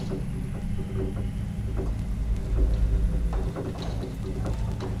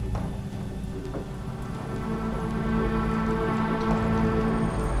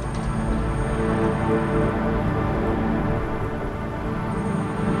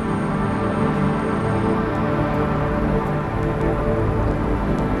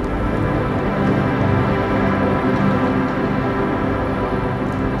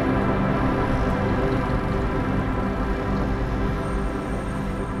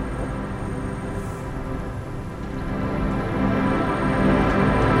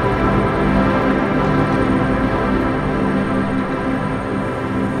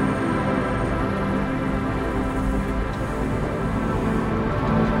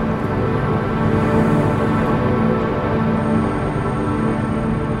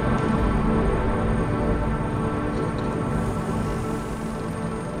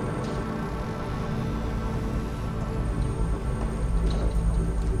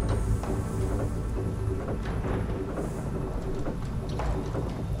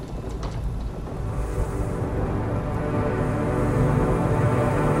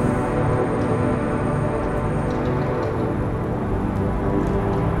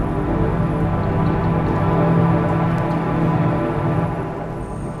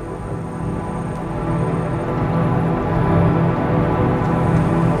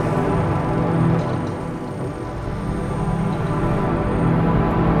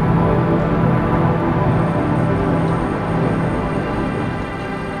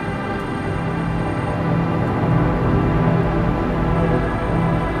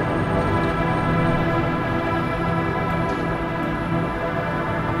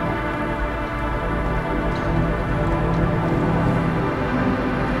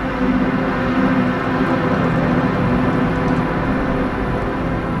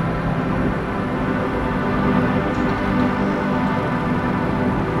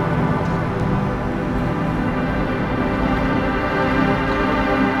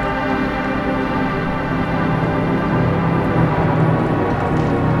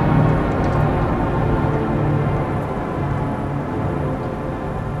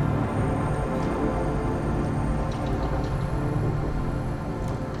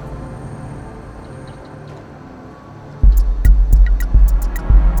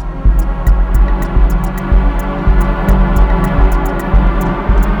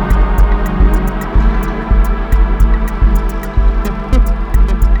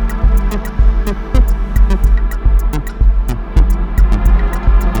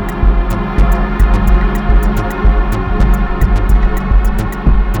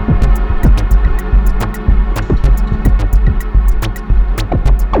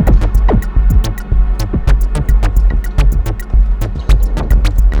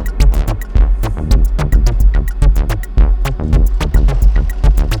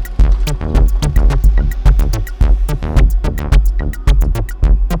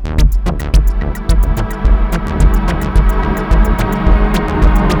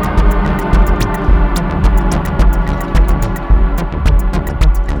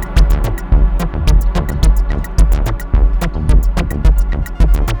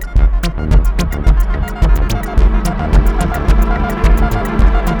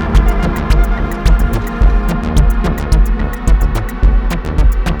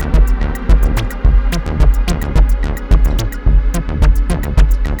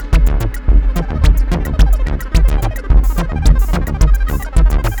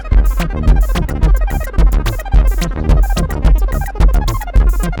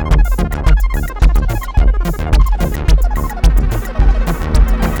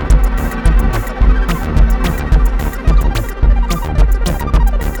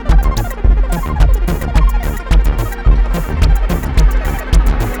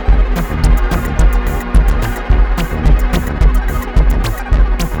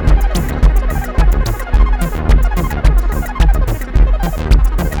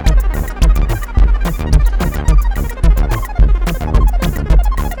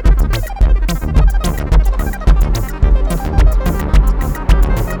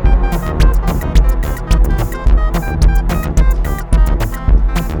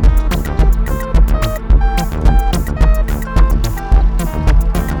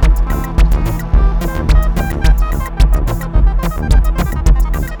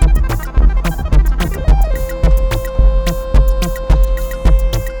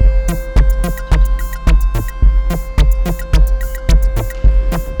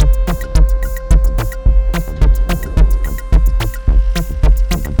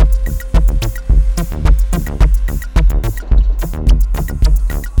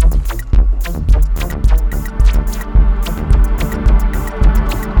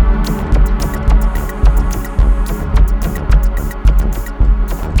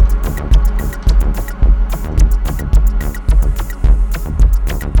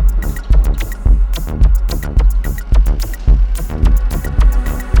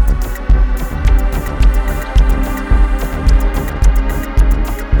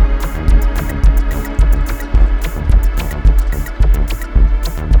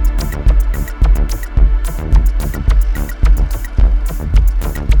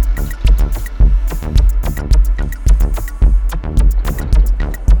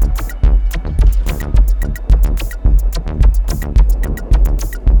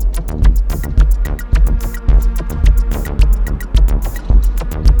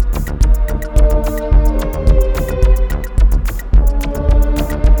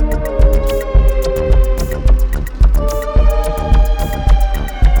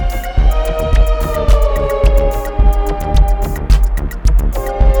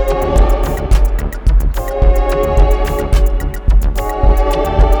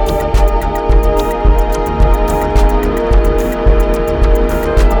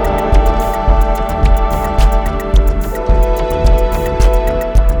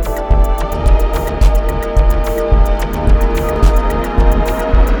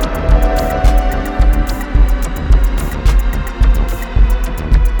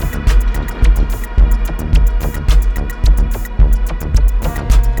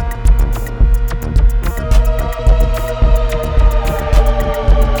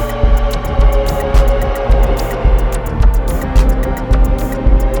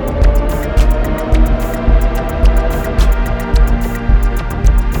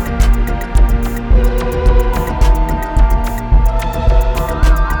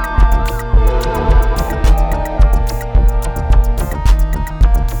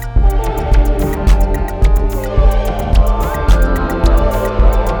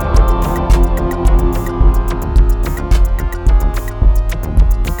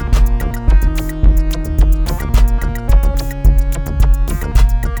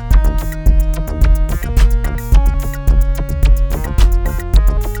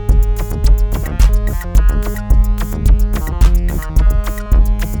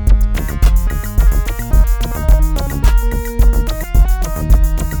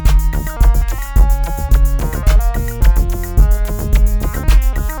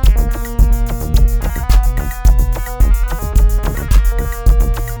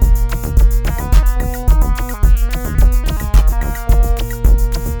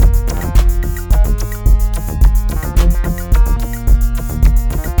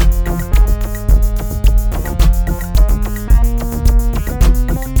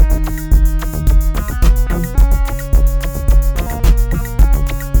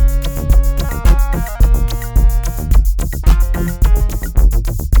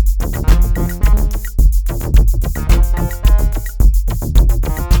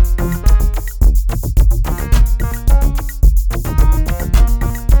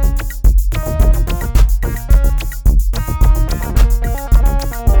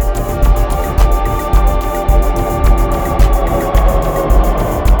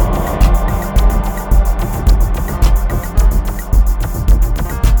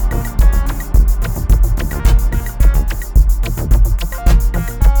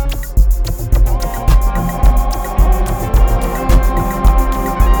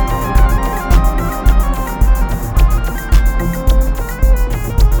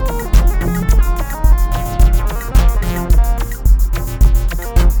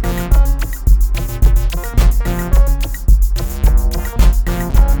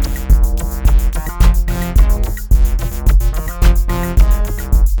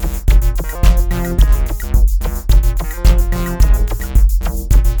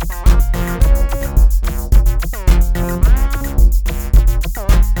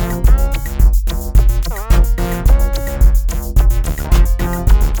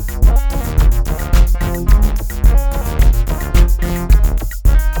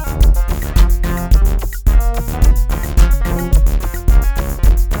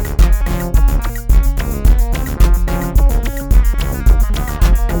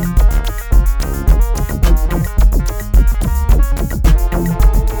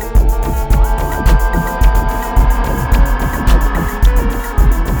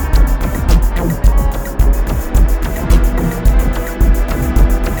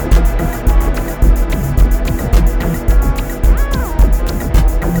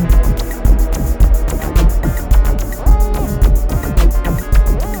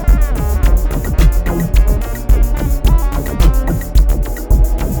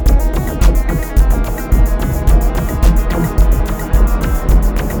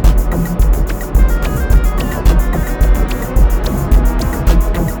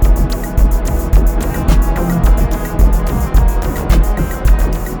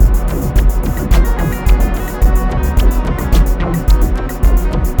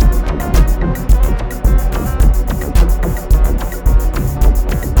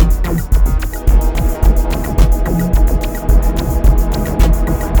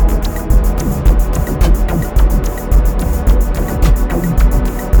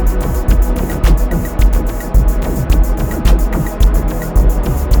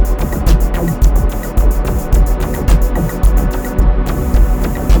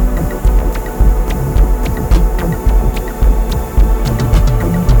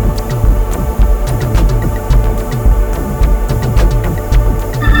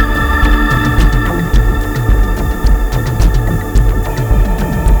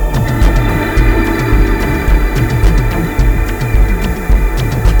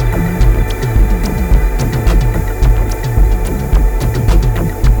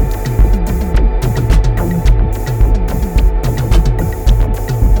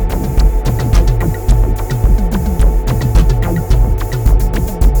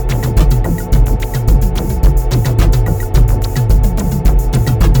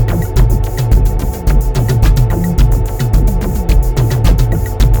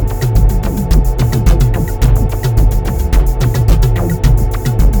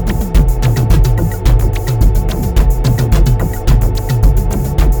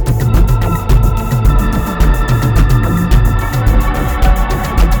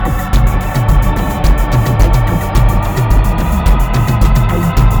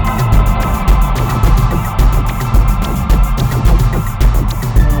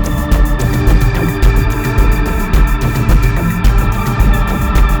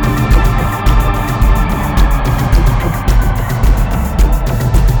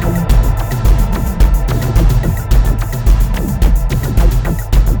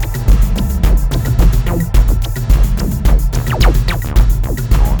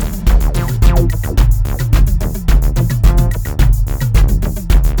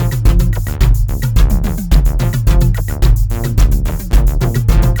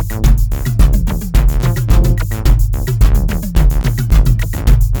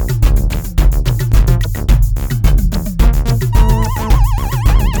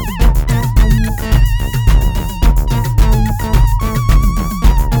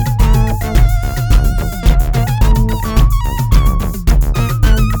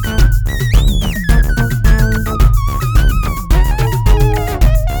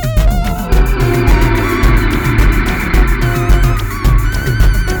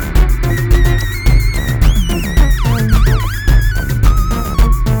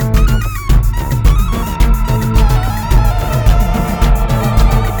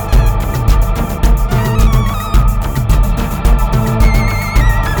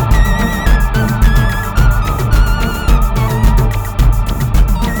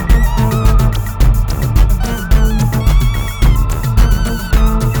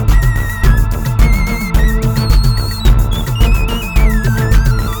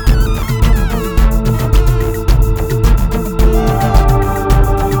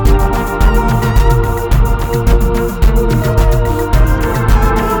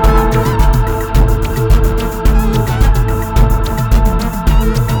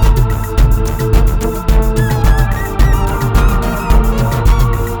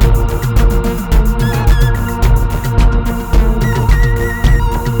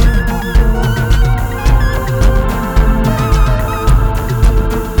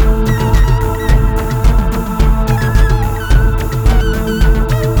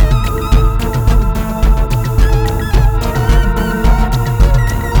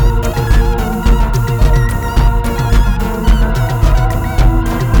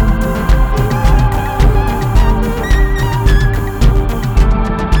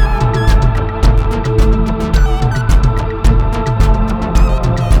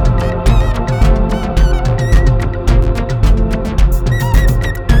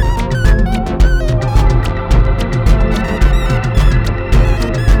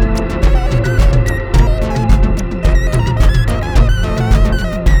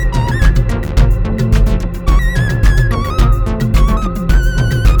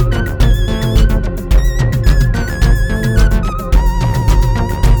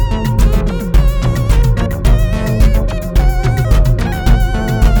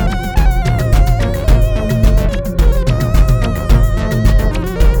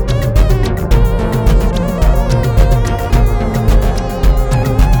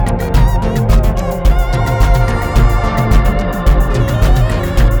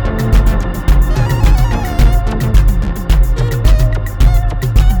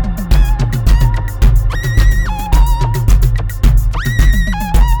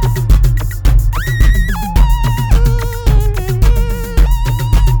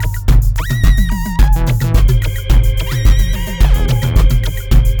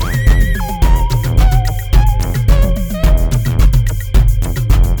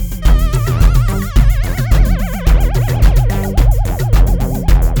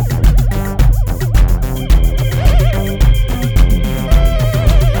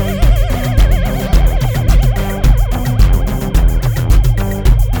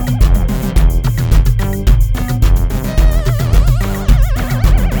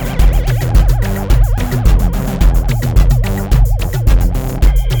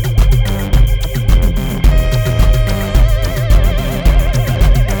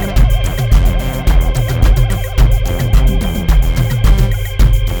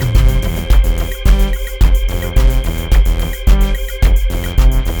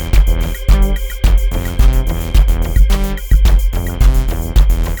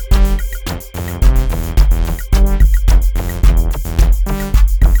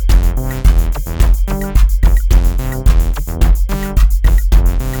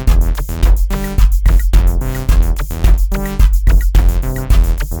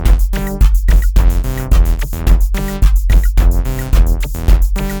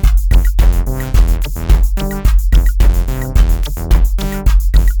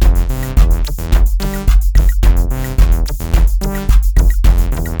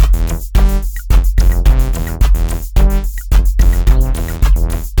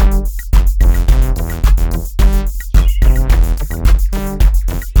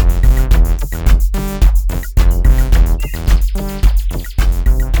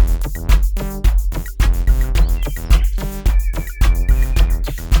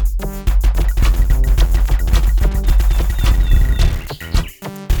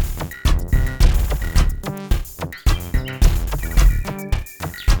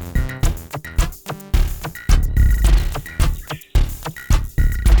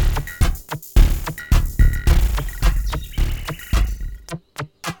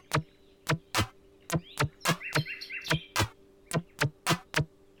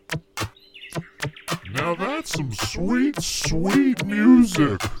 now that's some sweet, sweet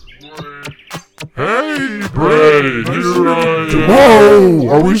music. Hey, Bray, here I am. Whoa,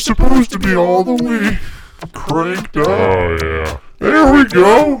 are we supposed to be all the way cranked up? Oh, yeah. There we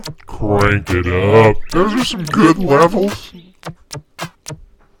go. Crank it up. Those are some good levels.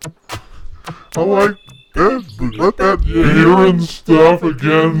 I like that. Let that Hearing stuff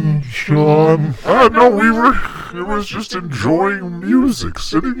again, Sean. No, it was just enjoying music,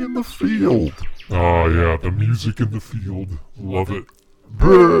 sitting in the field. Oh, yeah, the music in the field. Love it.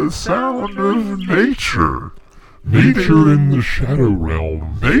 The sound of nature. Nature in the Shadow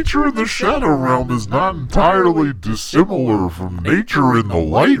Realm. Nature in the Shadow Realm is not entirely dissimilar from nature in the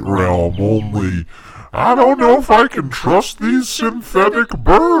Light Realm, only I don't know if I can trust these synthetic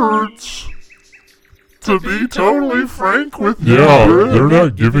birds. To be totally frank with you, Yeah, Brett. they're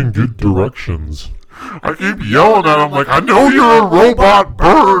not giving good directions. I keep yelling at him like, I know you're a robot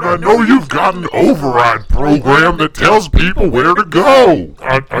bird. I know you've got an override program that tells people where to go.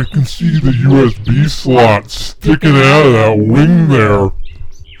 I can see the USB slot sticking out of that wing there.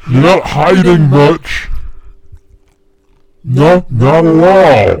 You're not hiding much. No, not at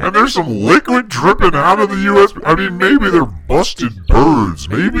all. And there's some liquid dripping out of the USB. I mean, maybe they're busted birds.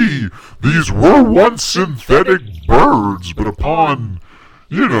 Maybe these were once synthetic birds, but upon,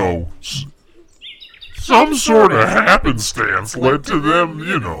 some sort of happenstance led to them,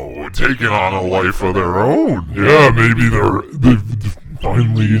 taking on a life of their own. Yeah, maybe they've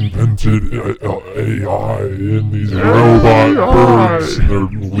finally invented AI in these robot birds, and they're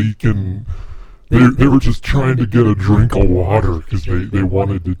leaking. They were just trying to get a drink of water because they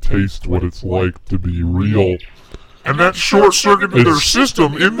wanted to taste what it's like to be real. And that short-circuited their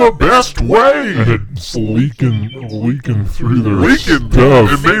system in the best way. And it's leaking through their Leaking.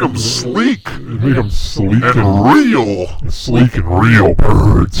 stuff. It made them sleek. It made them sleek And real. sleek and real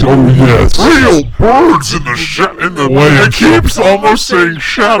birds. Oh yes, Real birds in the Land it keeps almost saying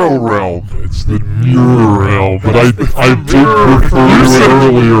Shadow Realm. It's the Mirror Realm, but I did Mirror. refer You to said-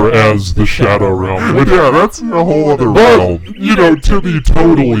 it earlier as the Shadow Realm. Which, Yeah, that's a whole other but, realm. to be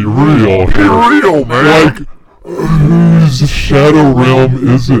totally real Be here, real, man. like, whose Shadow Realm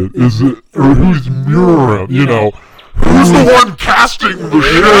is it? Or whose Mirror Realm? Who's the one casting the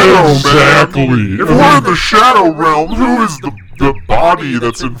shadow, Exactly. man? If we're in the Shadow Realm, who is the body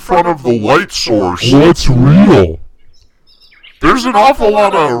that's in front of the light source? What's real? There's an awful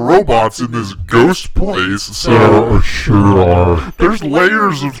lot of robots in this ghost place, so Sure are. there's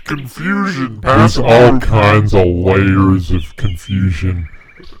layers of confusion There's passing all through. kinds of layers of confusion.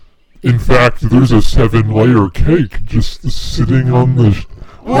 In fact, there's a 7-layer cake just sitting on the little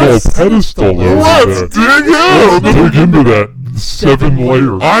Let's- pedestal over Let's there. dig Let's in! dig into that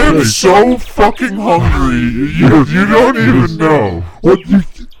 7-layer I am cake. so fucking hungry. You don't even know. What you?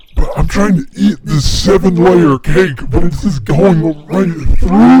 But I'm trying to eat this 7-layer cake, but it's just going right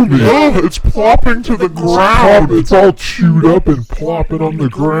through me. Oh, it's plopping to the ground, It's all chewed up and plopping on the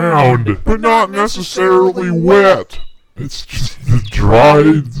ground. but not necessarily wet. It's just the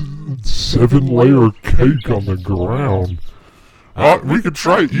dried 7-layer cake on the ground. We could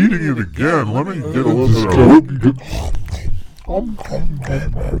try eating it again. Let me get a little Just bit of go,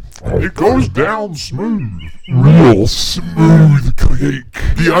 it. Goes down smooth. real smooth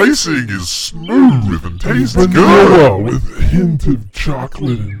cake. The icing is smooth and tastes good. Vanilla with a hint of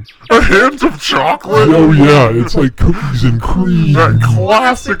chocolate. A hint of chocolate. Oh yeah, it's like cookies and cream. That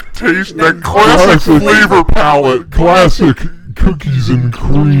classic taste, that classic Classic. flavor palette. Classic cookies and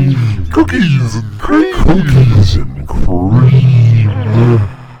cream. Cookies and cream. Cookies and cream.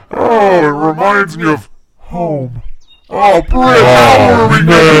 Oh, it reminds me of home. Oh, Britt, how Oh are we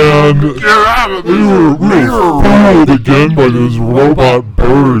gonna man. get out of this? We were mirror? fooled again by those robot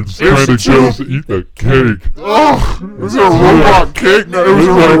birds trying to It's get us to eat the cake. Ugh, is it a robot cake? No, It was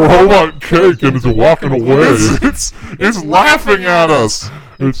a robot cake and it's walking away. it's laughing at us.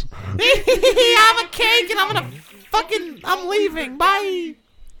 It's I'm a cake and I'm leaving. Bye.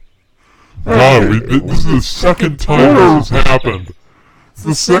 God, this is the second time this has happened. It's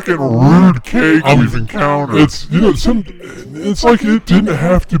the second rude cake we've encountered. It's it's like it didn't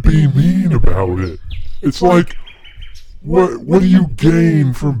have to be mean about it. It's like what do you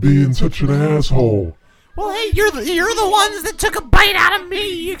gain from being such an asshole? Well, hey, you're the ones that took a bite out of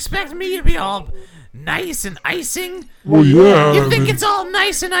me. You expect me to be all nice and icing? Well, yeah. You I think mean, it's all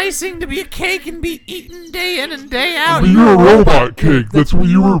nice and icing to be a cake and be eaten day in and day out? but you're a robot cake. That's what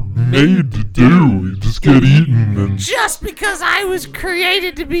you were made to do. You just get eaten and Just because I was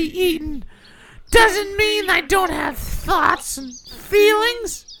created to be eaten doesn't mean I don't have thoughts and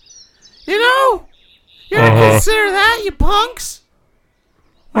feelings. You know? You ever Uh-huh. consider that, you punks?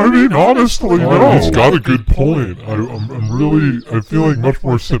 I mean, honestly, No, no. he's got a good point. I'm feeling much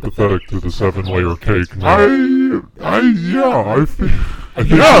more sympathetic to the 7-layer cake now.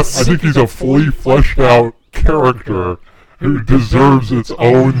 I think he's a fully fleshed out character who deserves its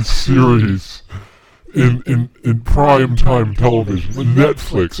own series in primetime television,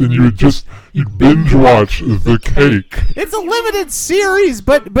 Netflix, and you'd binge watch The Cake. It's a limited series,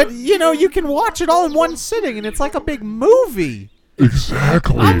 but you can watch it all in one sitting, and it's like a big movie.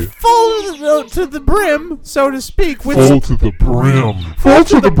 Exactly. I'm full to the brim, so to speak. With Full to the brim. Full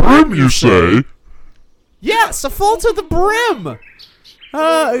to the brim, you say? Yes, a full to the brim.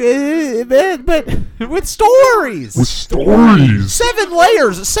 But with stories. With stories. 7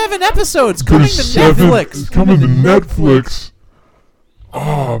 layers, 7 episodes coming to It's Netflix. coming to Netflix.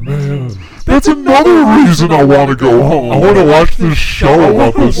 Oh, man. That's another reason I want to go home. I want to watch this show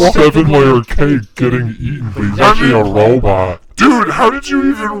about this 7-layer cake getting eaten, but he's actually a robot. Dude, how did you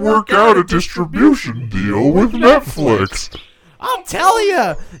even work out a distribution deal with Netflix? I'll tell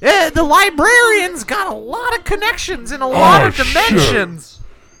you, the librarian's got a lot of connections in a lot of shit. dimensions.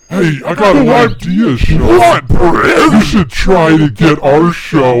 Hey, I got an idea, Sean. What, Brim? We should try to get our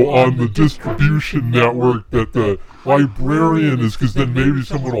show on the distribution network that the librarian is, because then maybe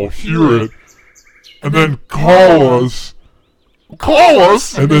someone will hear it and then call us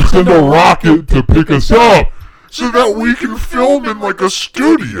and then send a rocket to pick us up. So that we can film in like a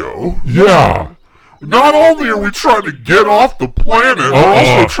studio. Yeah. Not only are we trying to get off the planet, we're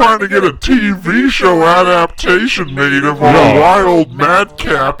also trying to get a TV show adaptation made of our wild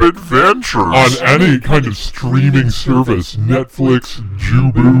madcap adventures. On any kind of streaming service, Netflix,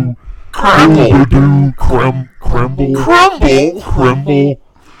 Jubu, Crackle. Kremble. Crumble.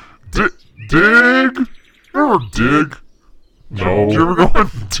 Dig? Remember Dig? No. Did you ever go on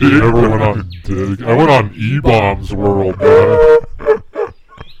Dig? I never went on Dig. I went on E-Bombs World, man.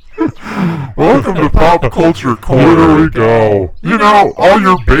 Welcome to Pop Culture Corner. Here we go. You know, all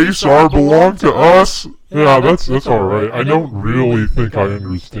your base are belong to us. Yeah, that's alright. I don't really think I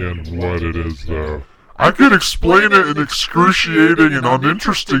understand what it is, though. I could explain it in excruciating and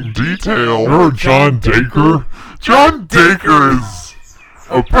uninteresting detail. Remember John Dacre? John Dacre is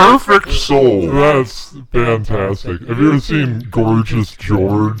a perfect soul. That's fantastic. Have you ever seen Gorgeous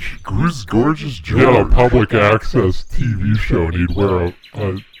George? Who's Gorgeous He had a George? public access TV show, and he'd wear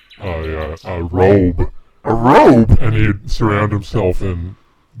a robe, A robe? and he'd surround himself in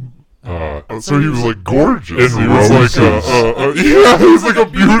So he was like gorgeous. In He was like roses. yeah, he was like a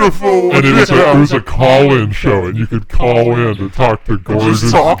beautiful. and it was a call-in show, and you could call in to talk to Gorgeous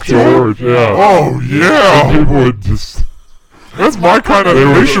talk to him? George. Yeah. Oh And yeah, people would just. that's my kind of.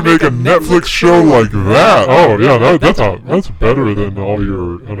 They should make a Netflix show like that. Oh yeah, that's better than all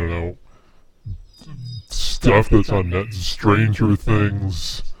your, I don't know, stuff that's on Stranger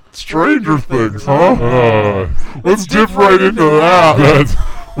Things. Stranger Things, huh? Uh, Let's dip right into that.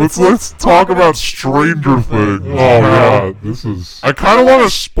 that's, Let's talk about Stranger Things. oh yeah, this is. I kind of want to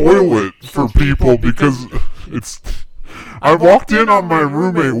spoil it for people because it's. I walked in on my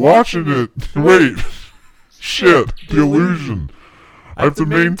roommate watching it. Wait, shit, the illusion. I have to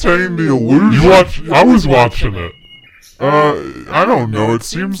maintain the illusion. I was watching it. I don't know. It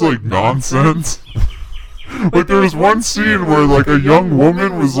seems like nonsense. Like there was one scene where like a young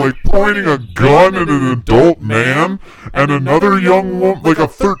woman was like pointing a gun at an adult man, and another young woman, like a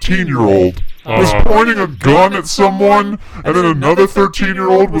 13-year-old, was pointing a gun at someone, and then another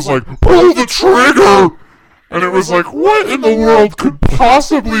 13-year-old was like, "Pull the trigger!" And it was like, what in the world could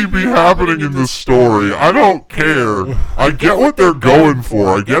possibly be happening in this story? I don't care. I get what they're going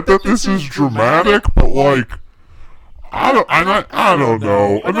for. I get that this is dramatic, but like, I don't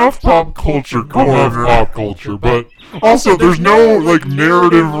know. Enough pop culture corner. Pop culture, but Also, there's no like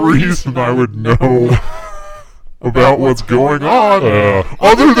narrative reason I would know about what's going on,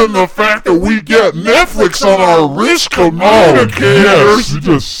 other than the fact that we get Netflix on our wrist communicators. yes, you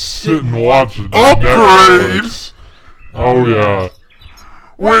just sit and watch it. Upgrade. Netflix. Oh yeah.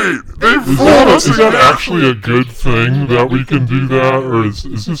 Wait, they've Is fooled us that again. actually a good thing that we can do that, or is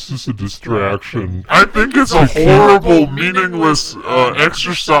this just a distraction? I think it's a horrible, meaningless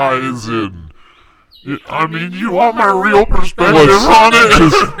exercise in. I mean, you want my real perspective on it?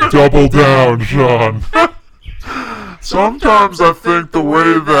 Just double down, Sean. Sometimes I think the way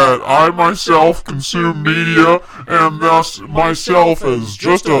that I myself consume media, and thus myself as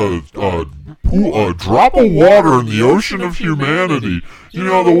just a drop of water in the ocean of humanity. You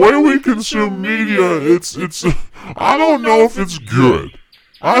know, the way we consume media, it's I don't know if it's good.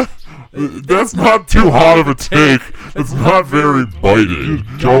 That's not too hot of a take. It's not very biting.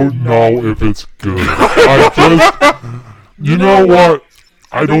 Don't know if it's good. You know what?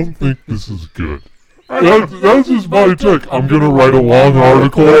 I don't think this is good. That's just my take. I'm gonna write a long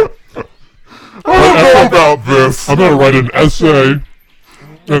article. I don't know about this. I'm gonna write an essay.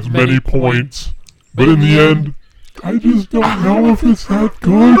 That's many points. But in the end, I just don't know if it's that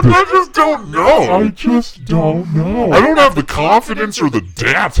good. I just don't know. I just don't know. I don't have the confidence or the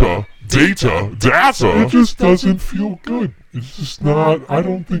data. It just doesn't feel good. It's just not. I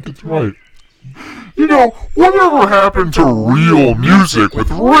don't think it's right. You know, whatever happened to real music with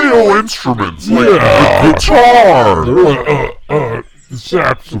real instruments? Like a guitar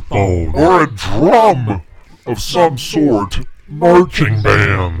Saxophone. or a drum of some sort. Marching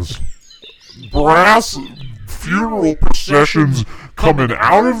bands. Brass funeral processions coming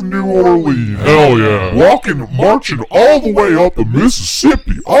out of New Orleans. Hell yeah. Marching all the way up the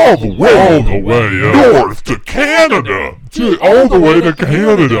Mississippi, all the way yeah. north to Canada. All the way to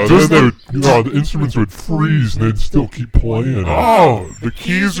Canada. Then the instruments would freeze and they'd still keep playing. Oh, the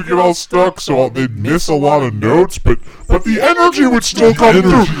keys would get all stuck, so they'd miss a lot of notes, but the energy would still come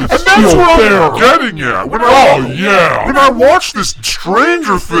through. And that's what I'm getting at. When I watch this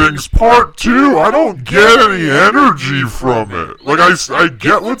Stranger Things Part 2, I don't get any energy from it. Like, I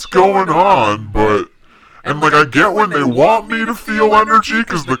get what's going on, but... And, like, I get when they want me to feel energy,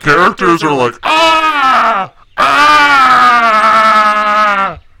 because the characters are like,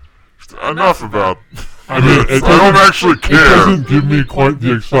 Enough about... I mean, I don't actually care. It doesn't give me quite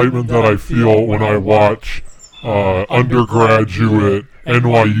the excitement that I feel when I watch undergraduate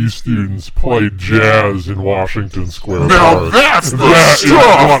NYU students play jazz in Washington Square Now Park. that's the That is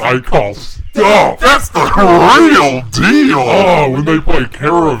stuff! what I call stuff! That's the real deal! Oh, when they play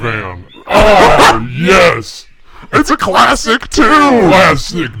Caravan. Oh, yes! It's a classic too!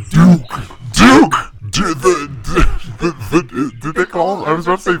 Classic Duke! Did they call him? I was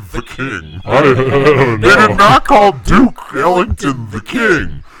about to say the King. I don't They know. did not call Duke Ellington the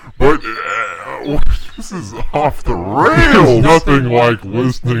King. But this is off the There's rails. nothing like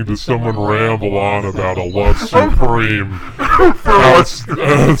listening to someone ramble on about a love supreme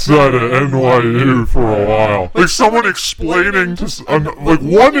outside of NYU for a while. Like someone explaining to, like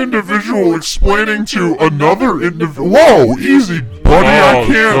one individual explaining to another individual. Whoa, easy, buddy, I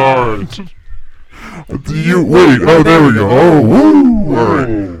can't. Sorry. Wait, oh, there we go. Oh, woo!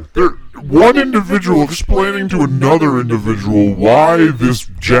 Alright. One individual explaining to another individual why this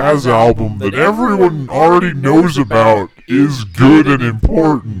jazz album that everyone already knows about is good and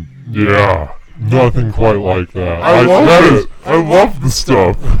important. Yeah, nothing quite like that. I love the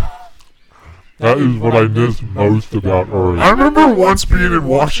stuff. That is what I miss most about Earth. I remember once being in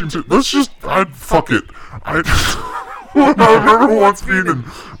Washington. Fuck it. I remember once being in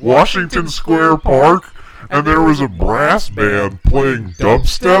Washington Square Park, and there was a brass band playing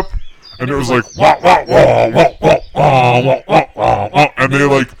dubstep, and it was like wah wah wah wah wah wah wah wah wah, and they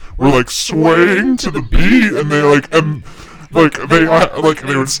like were like swaying to the beat, and they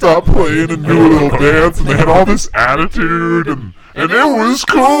would stop playing and do a little dance, and they had all this attitude, and it was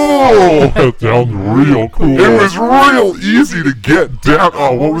cool. That sounds real cool. It was real easy to get down.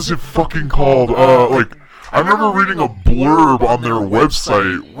 Oh, what was it fucking called? I remember reading a blurb on their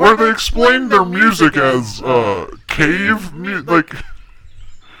website where they explained their music as, cave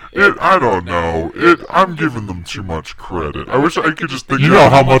I don't know. I'm giving them too much credit. I wish I could just think You know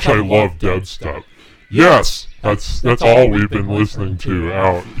how much I love dubstep. Yes. That's all we've been listening to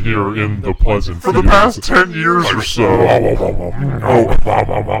out here in the Pleasant For the Fields. past 10 years or so.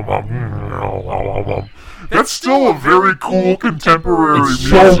 That's still a very cool contemporary It's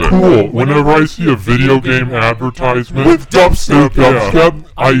music. so cool. Whenever I see a video game advertisement With dubstep,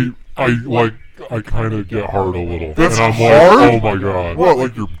 I kind of get hard a little. That's and I'm hard? like, oh my god. What,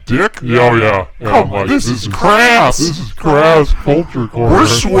 like your dick? Yeah. And I'm like, this is crass. This is crass culture corner. We're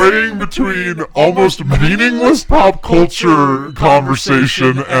swaying between almost meaningless pop culture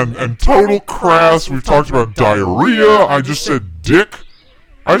conversation and total crass. We've talked about diarrhea. I just said dick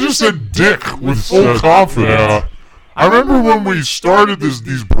with full confidence. Yeah. I remember when we started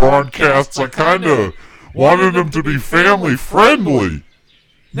these broadcasts, I kind of wanted them to be family friendly.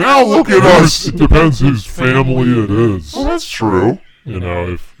 Now look at us. It depends whose family it is. Well, that's true. You know,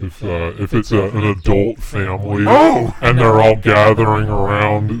 if it's an adult family Oh. and they're all gathering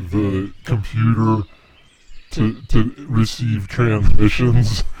around the computer to receive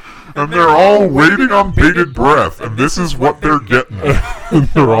transmissions, And they're all waiting on bated breath, and this is what they're getting. and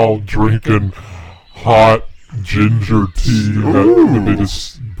they're all drinking hot ginger tea that they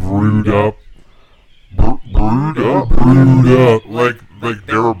just brewed up. Brewed up? Like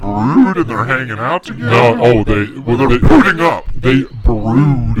they were brewed and they're hanging out together? No, they're putting up. They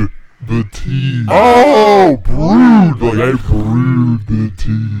brewed the tea. Oh, brewed. They brewed the tea.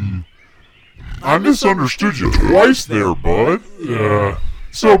 D. I misunderstood you twice there, bud. Yeah.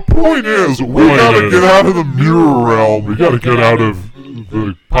 So point is, we Point gotta is- get out of the mirror realm. We gotta get out of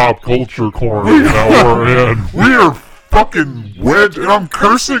the pop culture corner that we're in. We are fucking wedged, and I'm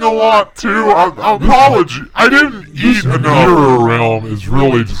cursing a lot too. I apologize. I didn't eat This enough. mirror realm is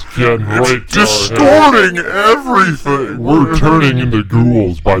really just getting right It's to our head. distorting everything. We're turning into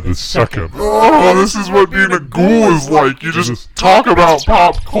ghouls by the second. Oh, this is what being a ghoul is like. You just talk about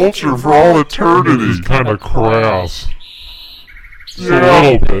pop culture for all It eternity. is kind of crass. Just Yeah. a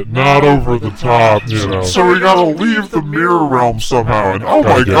little bit, not over the top, you know. So we gotta leave the mirror realm somehow. And oh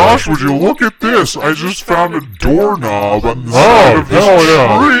my Okay. gosh, would you look at this? I just found a doorknob on the Oh, side of this hell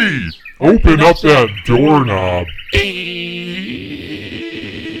yeah. tree. Open up that doorknob.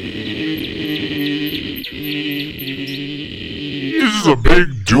 This is a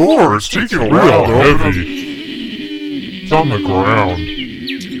big door. It's taking a while Real to open up. heavy. It's on the ground.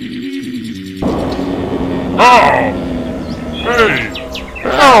 Oh! Hey!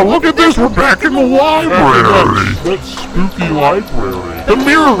 Oh, look at this! We're back in the library! That spooky library. The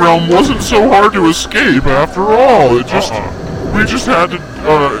mirror realm wasn't so hard to escape after all. It just... We just had to,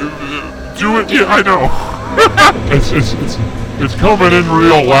 do it. Yeah, I know. It's coming in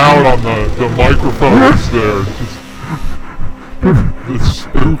real loud on the microphones there. The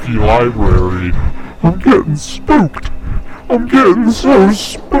spooky library. I'm getting spooked. I'm getting so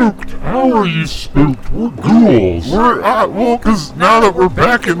spooked. How are you spooked? We're ghouls. Well, because now that we're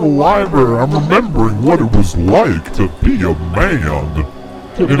back in the library, I'm remembering what it was like to be a man.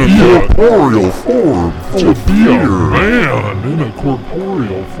 To In be a corporeal form, full of be a fear. man in a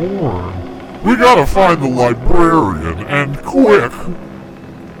corporeal form. We gotta find the librarian, and quick.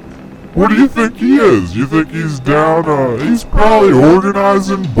 Where do you think he is? You think he's down, he's probably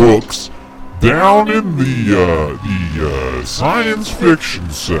organizing books down in the science fiction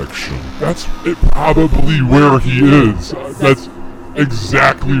section. That's probably where he is. That's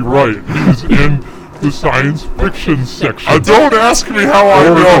exactly right. He's in the science fiction section. Don't ask me how I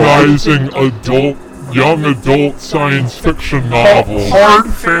know. Organizing young adult science fiction novels. Hard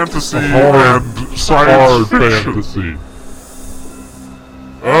fantasy Hard- and science Hard fiction. fantasy.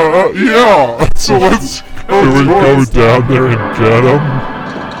 Yeah. So let's go. Should we go towards- down there and get him?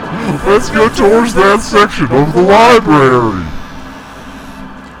 Let's go towards that section of the library.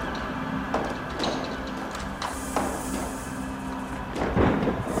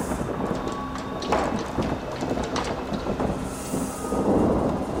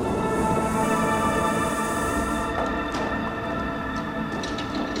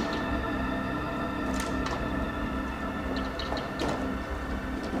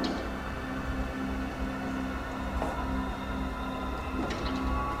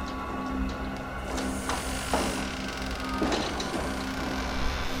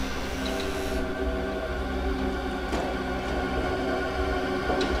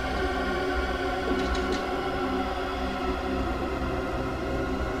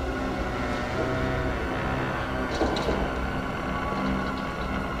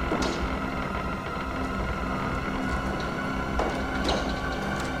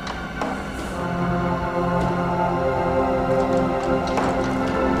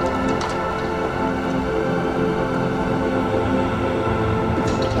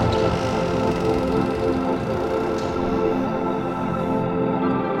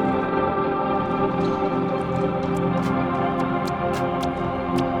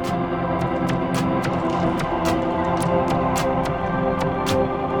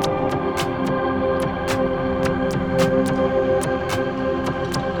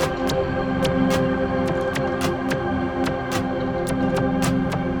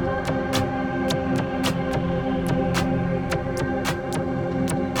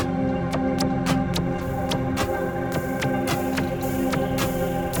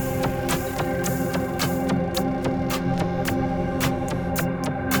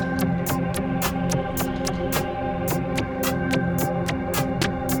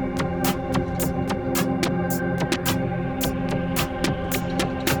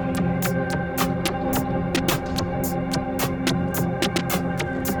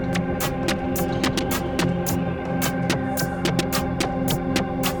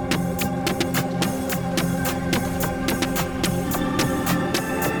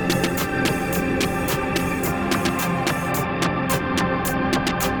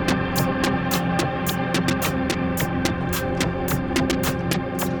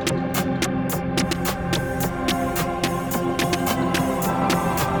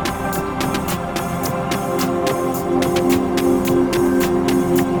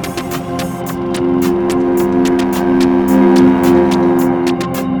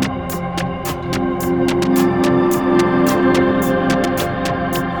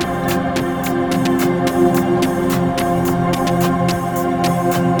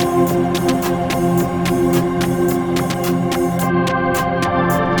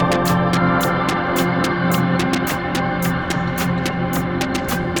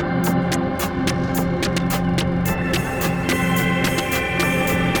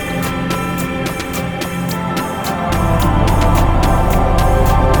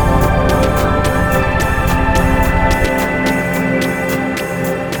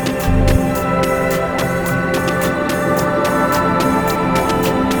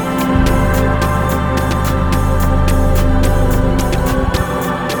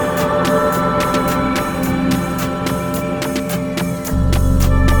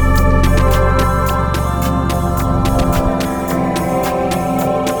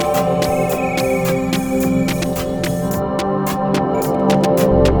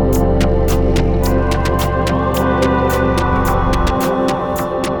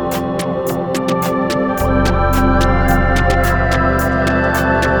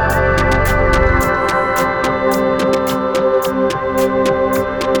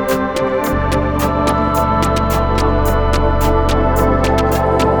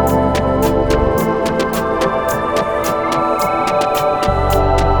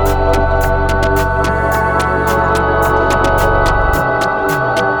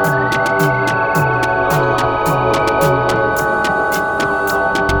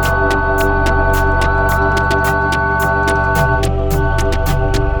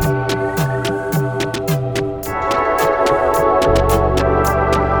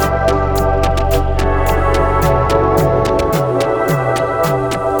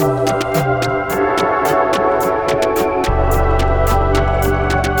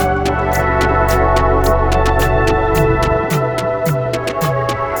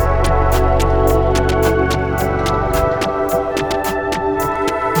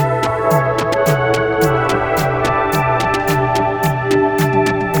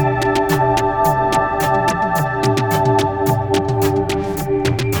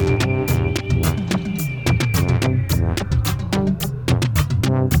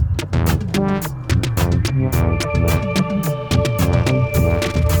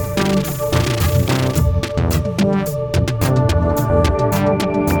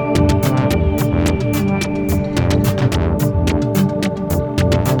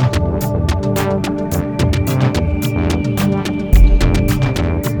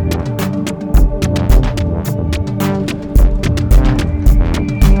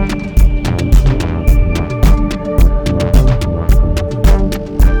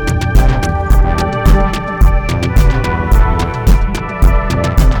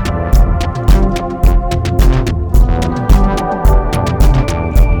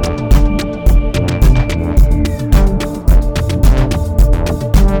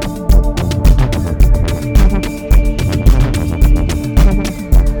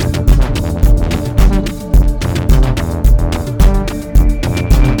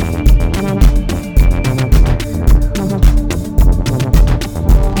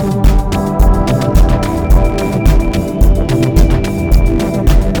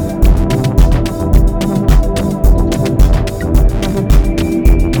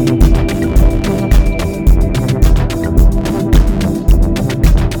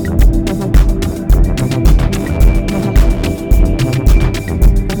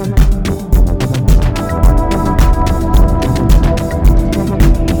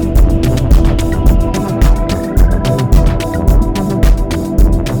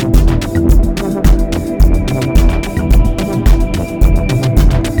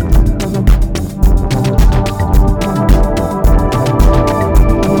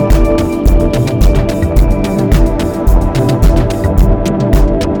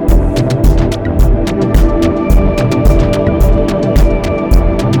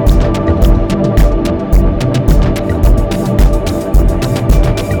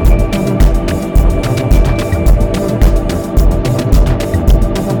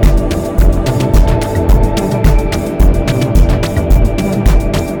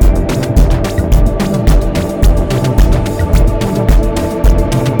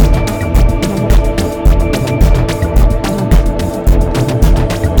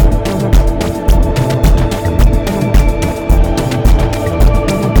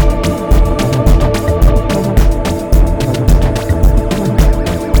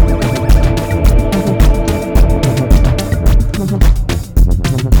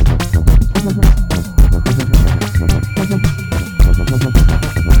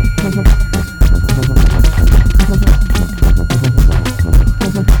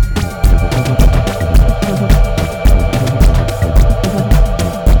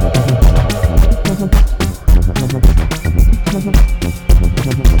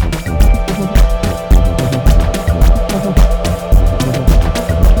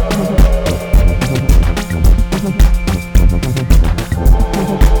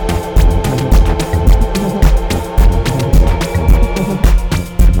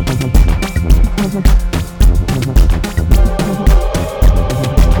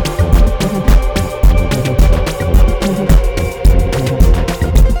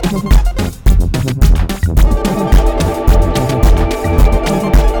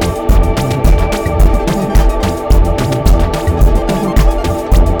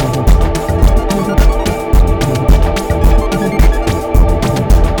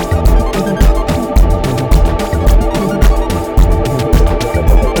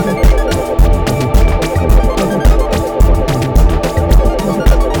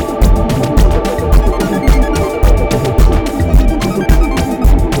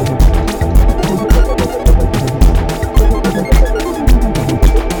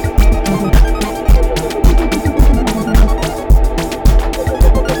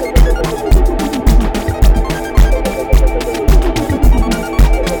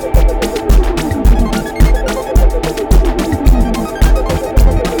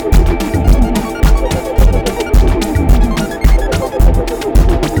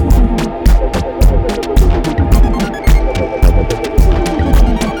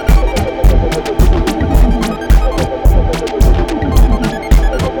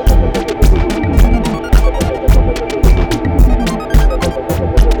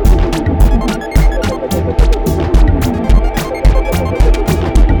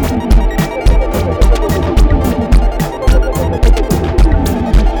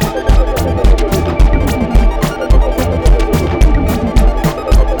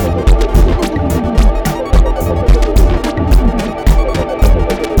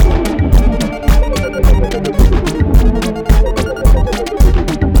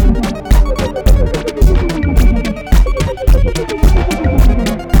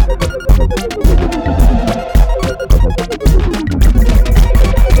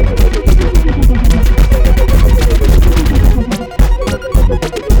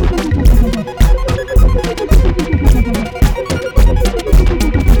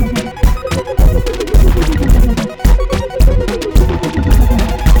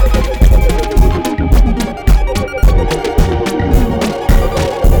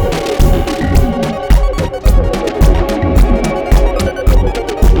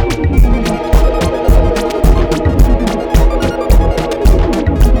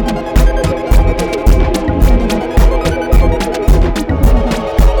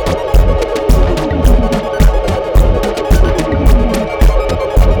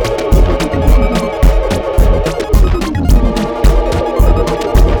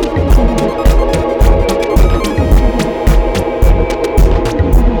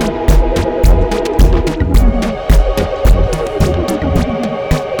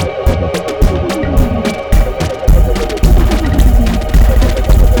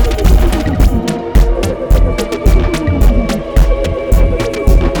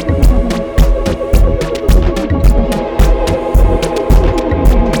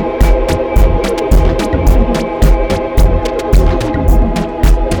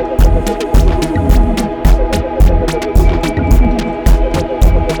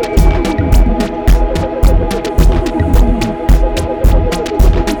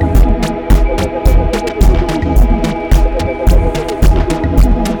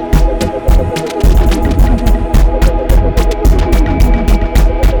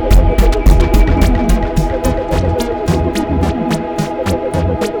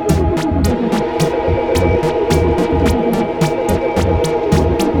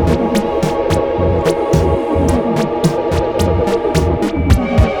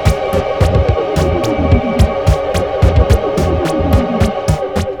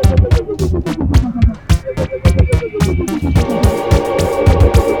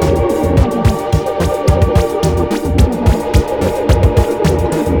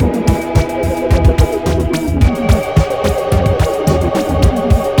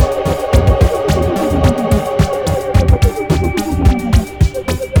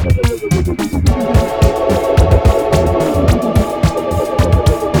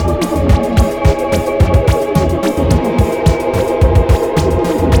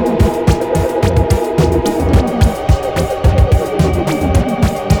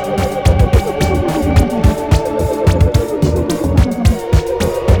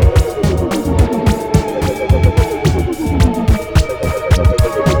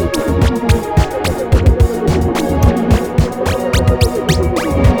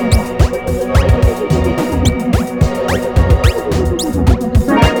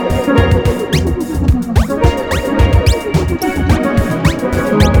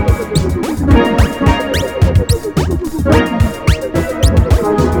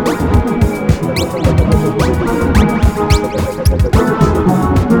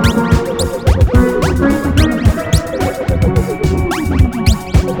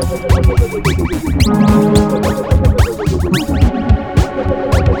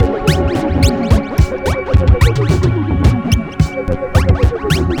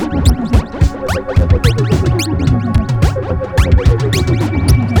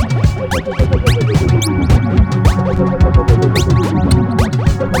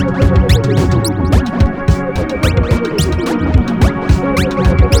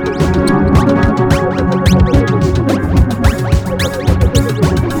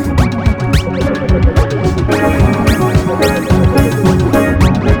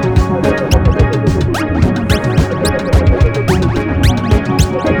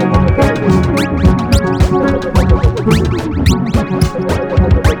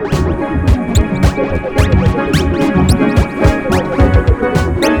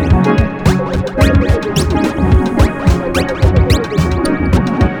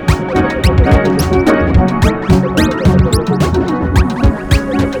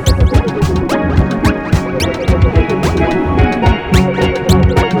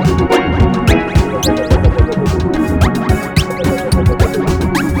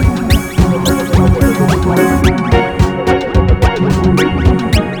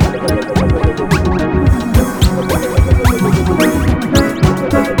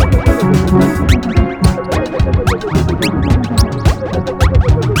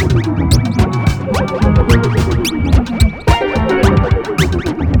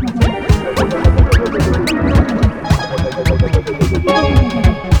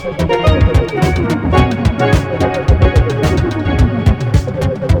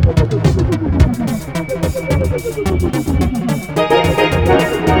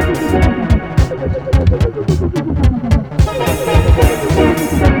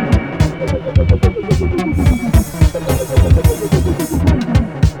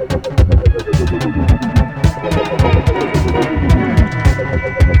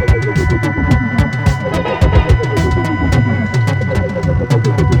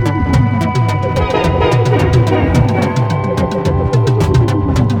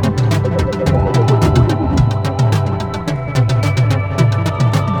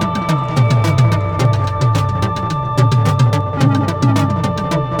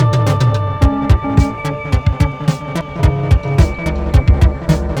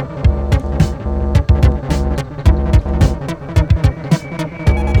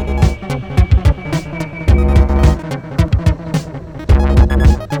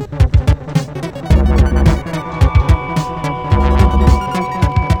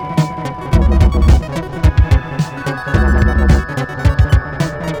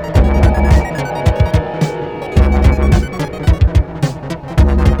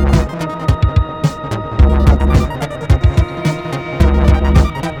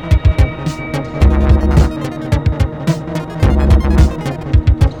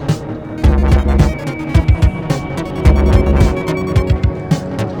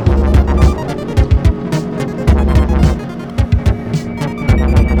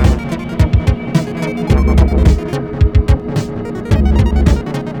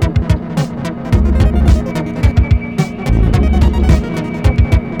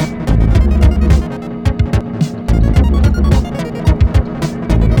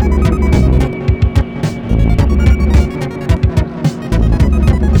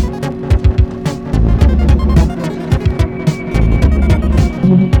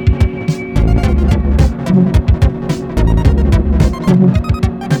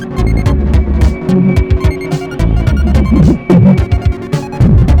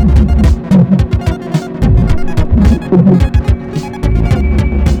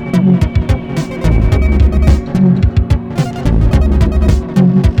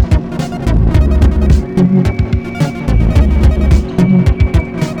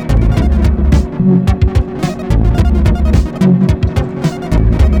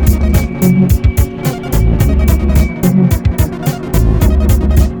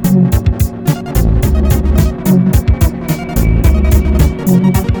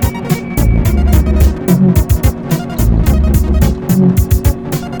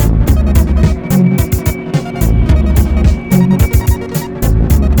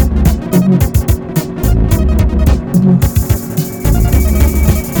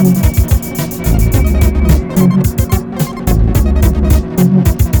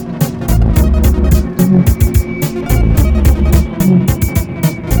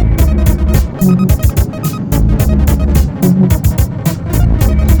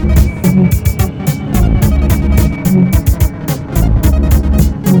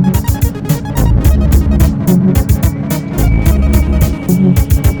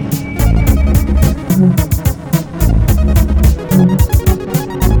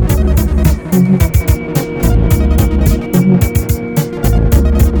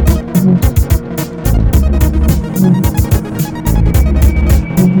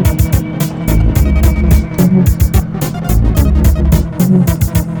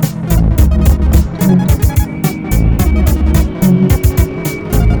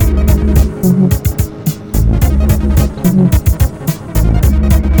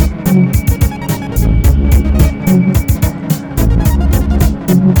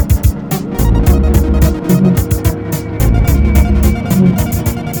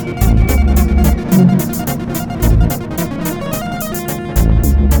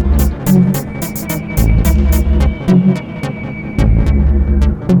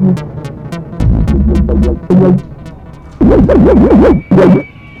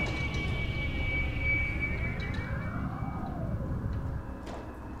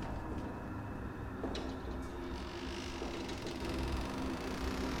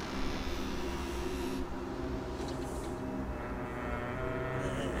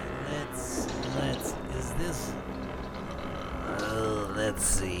 Is this? Let's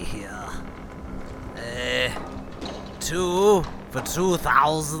see here. 2 for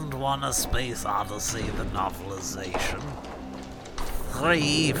 2001: A Space Odyssey, the novelization.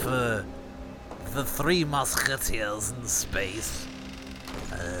 3 for The Three Musketeers in Space.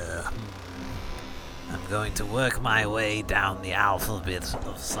 I'm going to work my way down the alphabet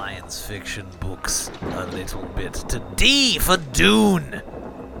of science fiction books a little bit to D for Dune.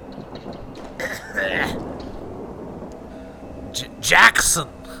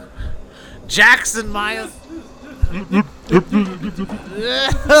 Jackson Myers.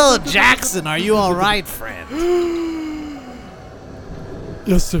 Oh, Jackson, are you all right, friend?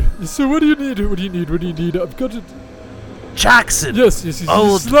 Yes, sir. Yes, sir. What do you need? What do you need? What do you need? I've got it. Jackson. Yes, yes, yes.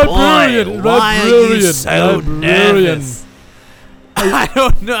 Old librarian, boy, why are you librarian, so librarian. nervous? I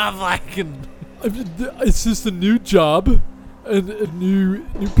don't know if I can. It's just a new job and a new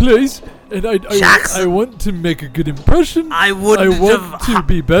place, and I Jackson. want to make a good impression. I wouldn't want have. to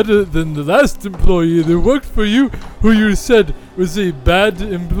be better than the last employee that worked for you, who you said was a bad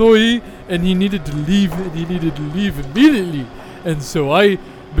employee, and he needed to leave. And he needed to leave immediately, and so I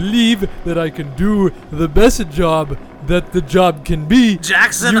believe that I can do the best job that the job can be.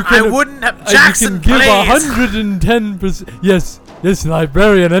 Jackson, You can- I wouldn't have. Jackson, you can give please. 110%. Yes, yes,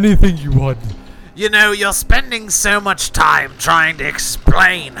 librarian, anything you want. You know, you're spending so much time trying to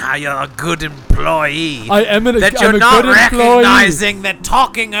explain how you're a good employee I am that I'm you're a not good employee. recognizing that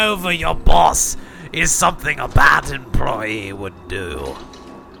talking over your boss is something a bad employee would do.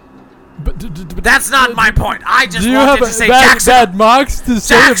 But that's not my point. I just Do you wanted have to say, bad, Jackson. bad marks to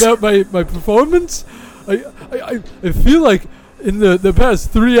say Jackson! about my performance? I feel like in the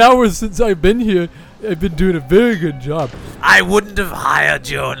past 3 hours since I've been here, I've been doing a very good job. I wouldn't have hired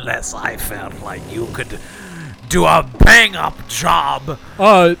you unless I felt like you could do a bang-up job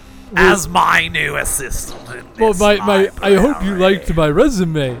as my new assistant in Well, this I hope you library. liked my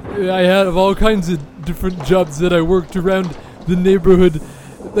resume. I have all kinds of different jobs that I worked around the neighborhood,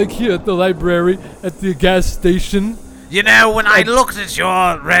 like here at the library, at the gas station. You know, when I looked at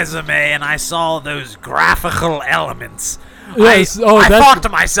your resume and I saw those graphical elements, Yes, I thought to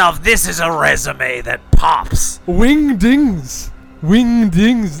myself, this is a resume that pops. Wingdings,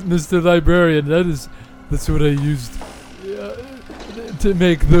 Mr. Librarian. That's what I used to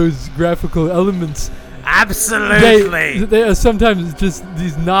make those graphical elements. Absolutely. They are sometimes just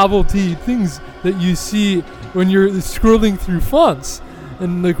these novelty things that you see when you're scrolling through fonts.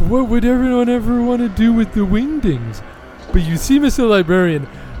 And like, what would everyone ever want to do with the wingdings? But you see, Mr. Librarian,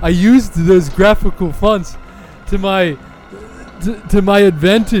 I used those graphical fonts to my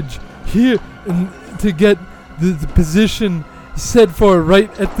advantage here, and to get the position set for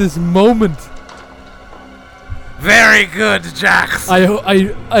right at this moment. Very good, Jax. I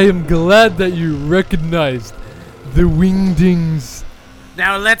am glad that you recognized the wingdings.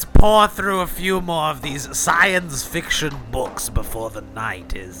 Now let's pour through a few more of these science fiction books before the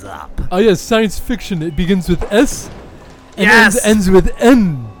night is up. Oh yes, science fiction. It begins with S and Yes. ends with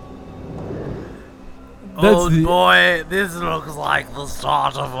N. Old boy, this looks like the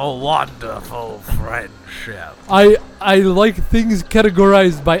start of a wonderful friendship. I like things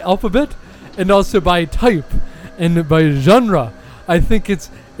categorized by alphabet and also by type and by genre. I think it's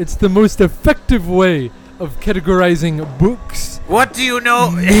the most effective way of categorizing books, What do you know?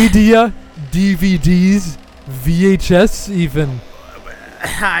 media, DVDs, VHS even.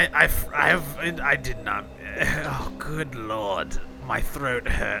 I did not. Oh, good lord. My throat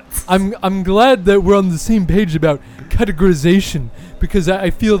hurts. I'm glad that we're on the same page about categorization, because I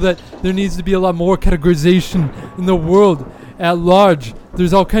feel that there needs to be a lot more categorization in the world at large.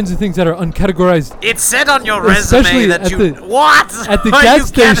 There's all kinds of things that are uncategorized. It said on your Especially resume that at you. the- What? At the Are gas you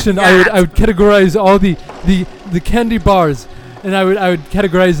station, getting I would categorize all the candy bars, and I would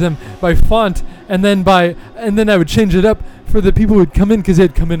categorize them by font, and then I would change it up for the people who would come in, because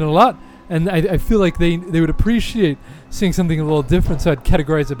they'd come in a lot, and I feel like they would appreciate seeing something a little different. So I'd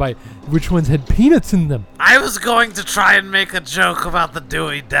categorize it by which ones had peanuts in them. I was going to try and make a joke about the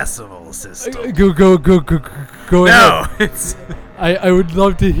Dewey Decimal System. Go No, ahead. it's. I would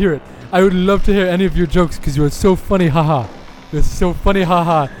love to hear it. I would love to hear any of your jokes, because you are so funny, haha. You're so funny,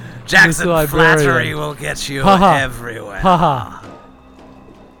 haha. Jackson, Mr. Librarian. flattery will get you Ha-ha. everywhere. Haha.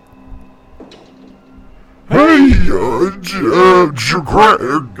 Hey,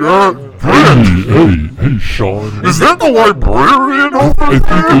 Hey, Sean. Is that the librarian over I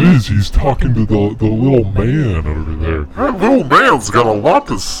there? think it is. He's talking to the little man over there. That little man's got a lot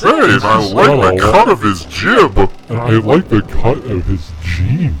to say, and I He's like got the a cut of his jib. And I like the cut of his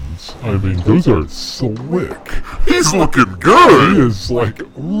jeans. I mean, those are slick. He's looking He good. is like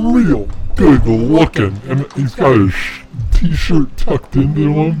real good looking, and he's got his t-shirt tucked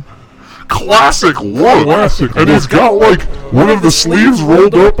into him. Classic look. Classic And he's look. got like one of the sleeves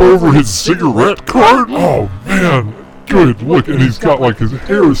rolled up over his cigarette carton. Oh man, good look, and he's got like his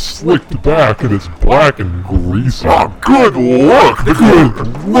hair slicked back, and it's black and greasy. Oh, good look.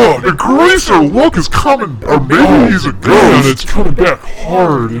 The greaser look is coming, or maybe he's a And ghost. it's coming back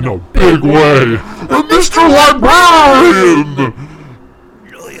hard in a big way. Mr. Librarian!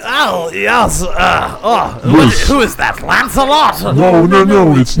 Oh, yes, Yes. who is that, Lancelot?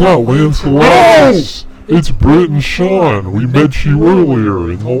 No, it's not Lancelot. No! It's Britt and Sean. We met you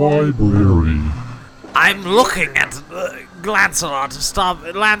earlier in the library. I'm looking at Lancelot. Stop,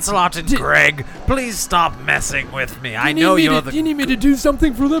 Lancelot and Greg. Please stop messing with me. I know you're the. You need me to do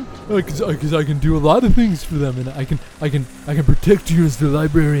something for them? Because I can do a lot of things for them, and I can protect you as the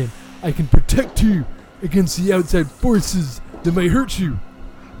librarian. I can protect you against the outside forces that might hurt you.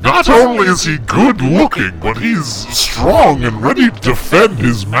 Not only is he good looking, but he's strong and ready to defend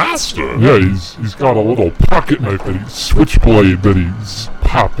his master. Yeah, he's got a little pocket knife that switchblade that he's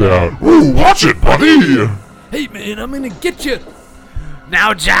popped out. Ooh, watch it, buddy! Hey man, I'm gonna get you.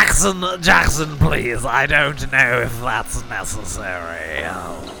 Now, Jackson, please. I don't know if that's necessary.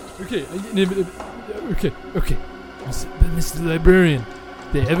 Okay, okay. Mr. Librarian,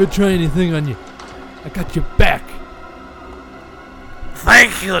 they ever try anything on you? I got your back.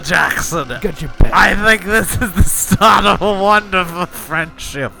 Thank you, Jackson. Got your back. I think this is the start of a wonderful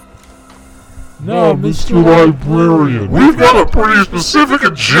friendship. No, Mr. Librarian. We've got a pretty specific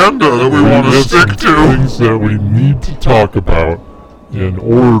agenda that we want to have stick some to. things that we need to talk about in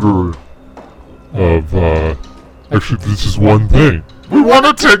order of, actually, this is one thing. We want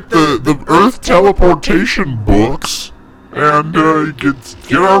to take the Earth teleportation books and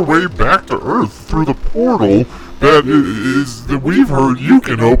get our way back to Earth through the portal that we've heard you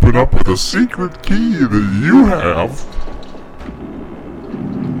can open up with a secret key that you have.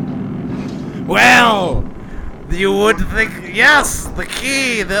 Well, you would think, yes, the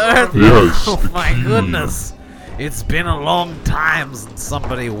key, the Earth. Yes, Oh the my key. goodness. It's been a long time since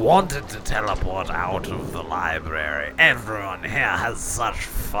somebody wanted to teleport out of the library. Everyone here has such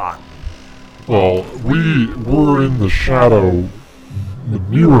fun. Well, we were in the shadow, the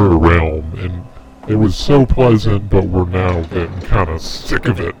mirror realm, and it was so pleasant, but we're now getting kind of sick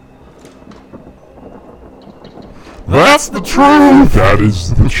of it. That's the truth! That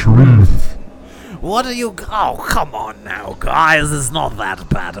is the truth. What are you? Oh, come on now, guys. It's not that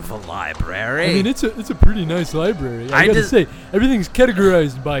bad of a library. I mean, it's a pretty nice library. I gotta just- say, everything's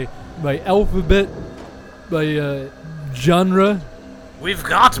categorized by alphabet, by genre. We've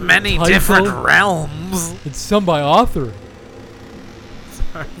got many Title? different realms. It's some by author.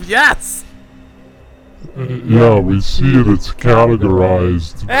 Yes. Yeah, we see it, it's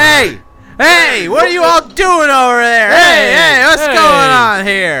categorized. Hey, what are you all doing over there? Hey, what's hey. going on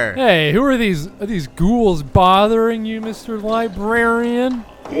here? Hey, who are these? Are these ghouls bothering you, Mr. Librarian?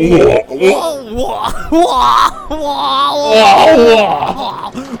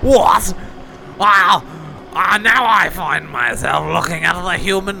 What? Wow. Now I find myself looking at the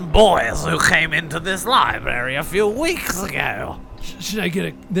human boys who came into this library a few weeks ago. Should I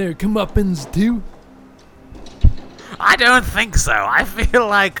get their comeuppance too? I don't think so. I feel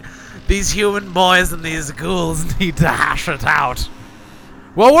like these human boys and these ghouls need to hash it out.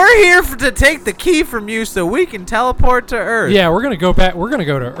 Well, we're here to take the key from you so we can teleport to Earth. Yeah, we're gonna go back. We're gonna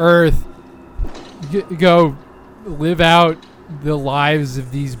go to Earth. Go live out the lives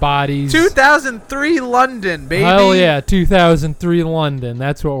of these bodies. 2003 London, baby. Hell yeah, 2003 London.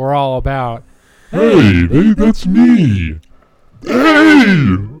 That's what we're all about. Hey, that's me.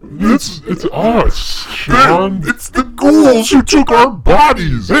 Hey, it's us, Sean. It's the ghouls who took our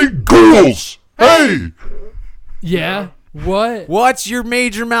bodies! Hey, ghouls! Hey! Yeah. What? What's your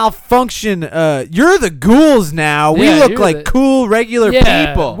major malfunction? You're the ghouls now. We Yeah, look you're like the- cool, regular Yeah.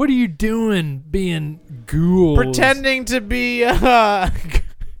 people. What are you doing, being ghouls? Pretending to be,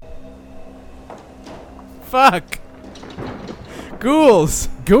 fuck. Ghouls.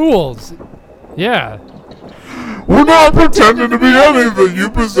 Ghouls. Yeah. We're not pretending to be anything. You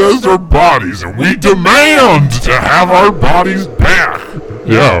possessed our bodies, and we demand to have our bodies back.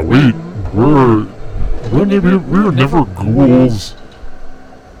 Yeah, we're never ghouls.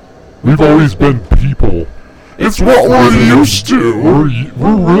 We've always been people. It's what we're used to.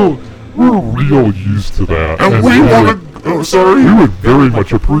 We're real. We're real used to that. And we want to... Oh, sorry. We would very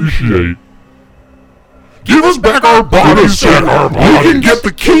much appreciate. Give us back our bodies so we can get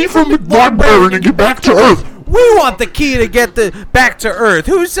the key from the librarian and get back to Earth. We want the key to get back to Earth.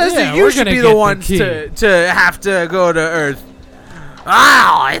 Who says that you we're should gonna be get the the ones key. to have to go to Earth?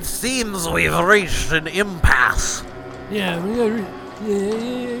 Ah, it seems we've reached an impasse. Yeah.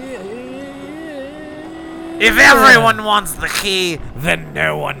 If everyone wants the key, then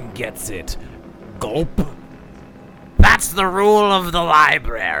no one gets it. Gulp. That's the rule of the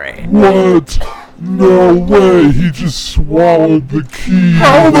library. What? No way, he just swallowed the key.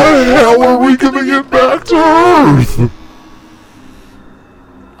 How the hell are we gonna get back to Earth?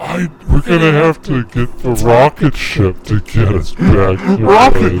 We're gonna have to get the rocket ship to get us back to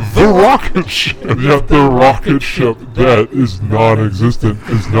Earth. The rocket ship. Yeah, the rocket ship that is non-existent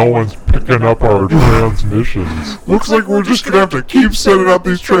because no one's picking up our transmissions. Looks like we're just gonna have to keep sending out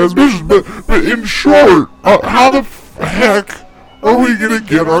these transmissions, but in short, how the heck are we gonna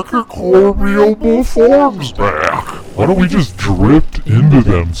get our corporeal forms back? Why don't we just drift into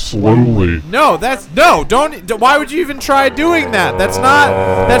them slowly? No, don't. Why would you even try doing that? That's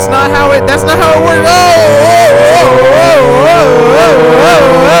not how it works.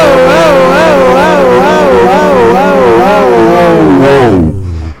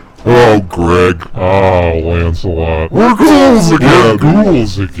 Oh, Greg. Oh, Lancelot. We're ghouls again.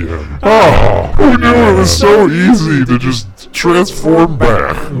 Ghouls again. Oh, who knew it was so easy to just transform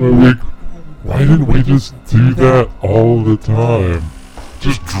back? Why didn't we just do that all the time?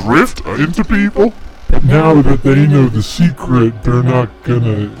 Just drift into people? But now that they know the secret, they're not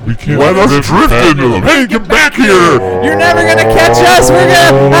gonna. We can't. Let us drift back. into them. Hey, get back here! You're never gonna catch us. We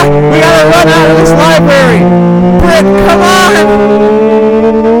gotta run out of this library. Britt, come on.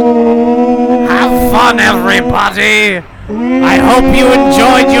 Have fun, everybody. I hope you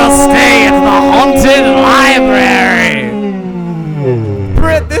enjoyed your stay at the haunted library.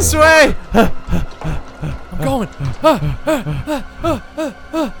 Britt, this way. I'm going.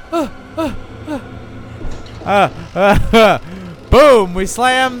 Boom! We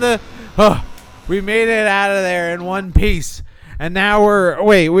slammed the. We made it out of there in one piece, and now we're Now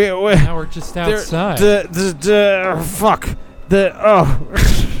we're just outside. Fuck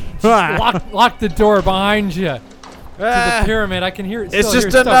Lock the door behind you. To the pyramid, I can hear it. It's still just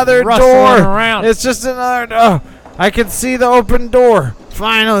hear stuff another rustling door. Around. It's just another door. I can see the open door.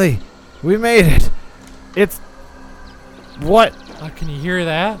 Finally, we made it. It's what? Can you hear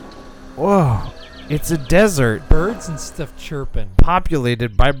that? Whoa! It's a desert Birds and stuff chirping.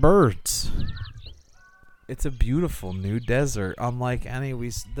 populated by birds. It's a beautiful new desert, unlike any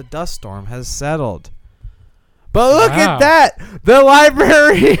the dust storm has settled. But look Wow. at that! The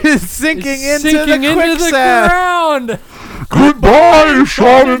library is sinking into Sinking the into the quicksand. ground. Goodbye,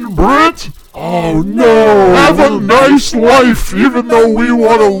 Sean and Britt! Oh no! Have a nice life, even though we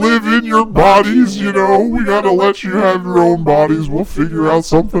want to live in your bodies, you know. We gotta let you have your own bodies. We'll figure out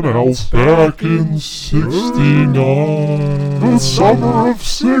something else. Back in '69. The summer of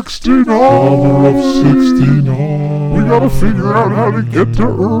 '69. Summer of '69. We gotta figure out how to get to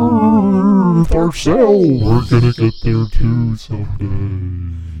Earth ourselves. We're gonna get there too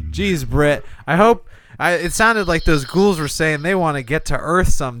someday. Jeez, Britt. I hope. It sounded like those ghouls were saying they want to get to Earth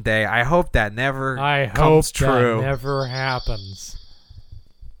someday. I hope that never I hope comes true. that never happens.